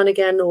back down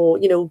again, or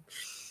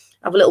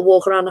have a little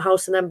walk around the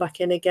house and then back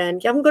in again.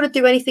 You haven't got to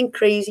do anything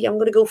crazy. I'm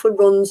going to go for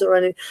runs or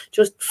anything.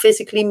 Just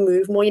physically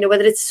move more,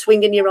 whether it's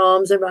swinging your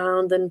arms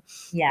around and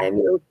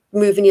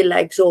moving your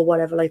legs or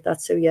whatever like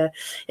that. So, yeah.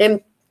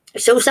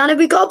 So, Santa,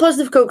 we got a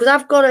positive quote because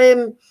I've got...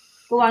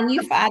 Go on,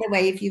 you fire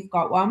away if you've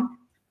got one.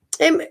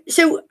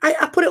 So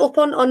I put it up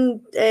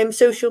on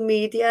social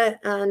media,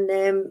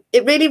 and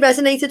it really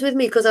resonated with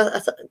me because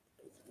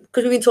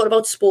we've been talking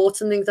about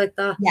sports and things like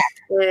that.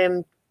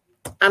 Yeah.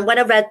 And when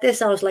I read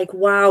this, I was like,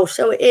 wow.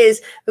 So it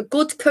is, a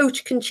good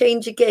coach can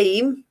change a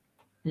game.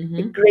 Mm-hmm.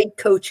 A great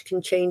coach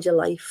can change a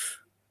life.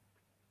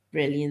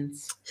 Brilliant.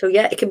 So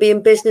yeah, it can be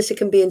in business, it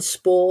can be in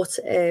sport,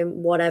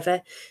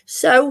 whatever.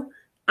 So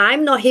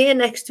I'm not here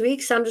next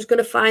week, so I'm just going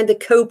to find a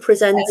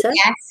co-presenter. Oh,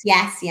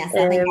 yes.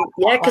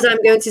 Because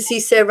I'm going to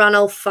see Sir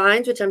Ranulph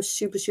Fiennes, which I'm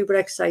super, super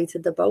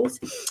excited about.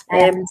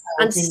 And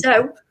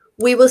so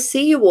we will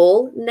see you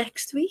all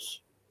next week.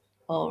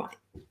 All right.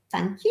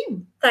 Thank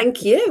you.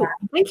 Thank you.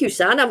 Thank you,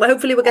 San. And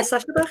hopefully we'll get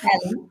Sasha back.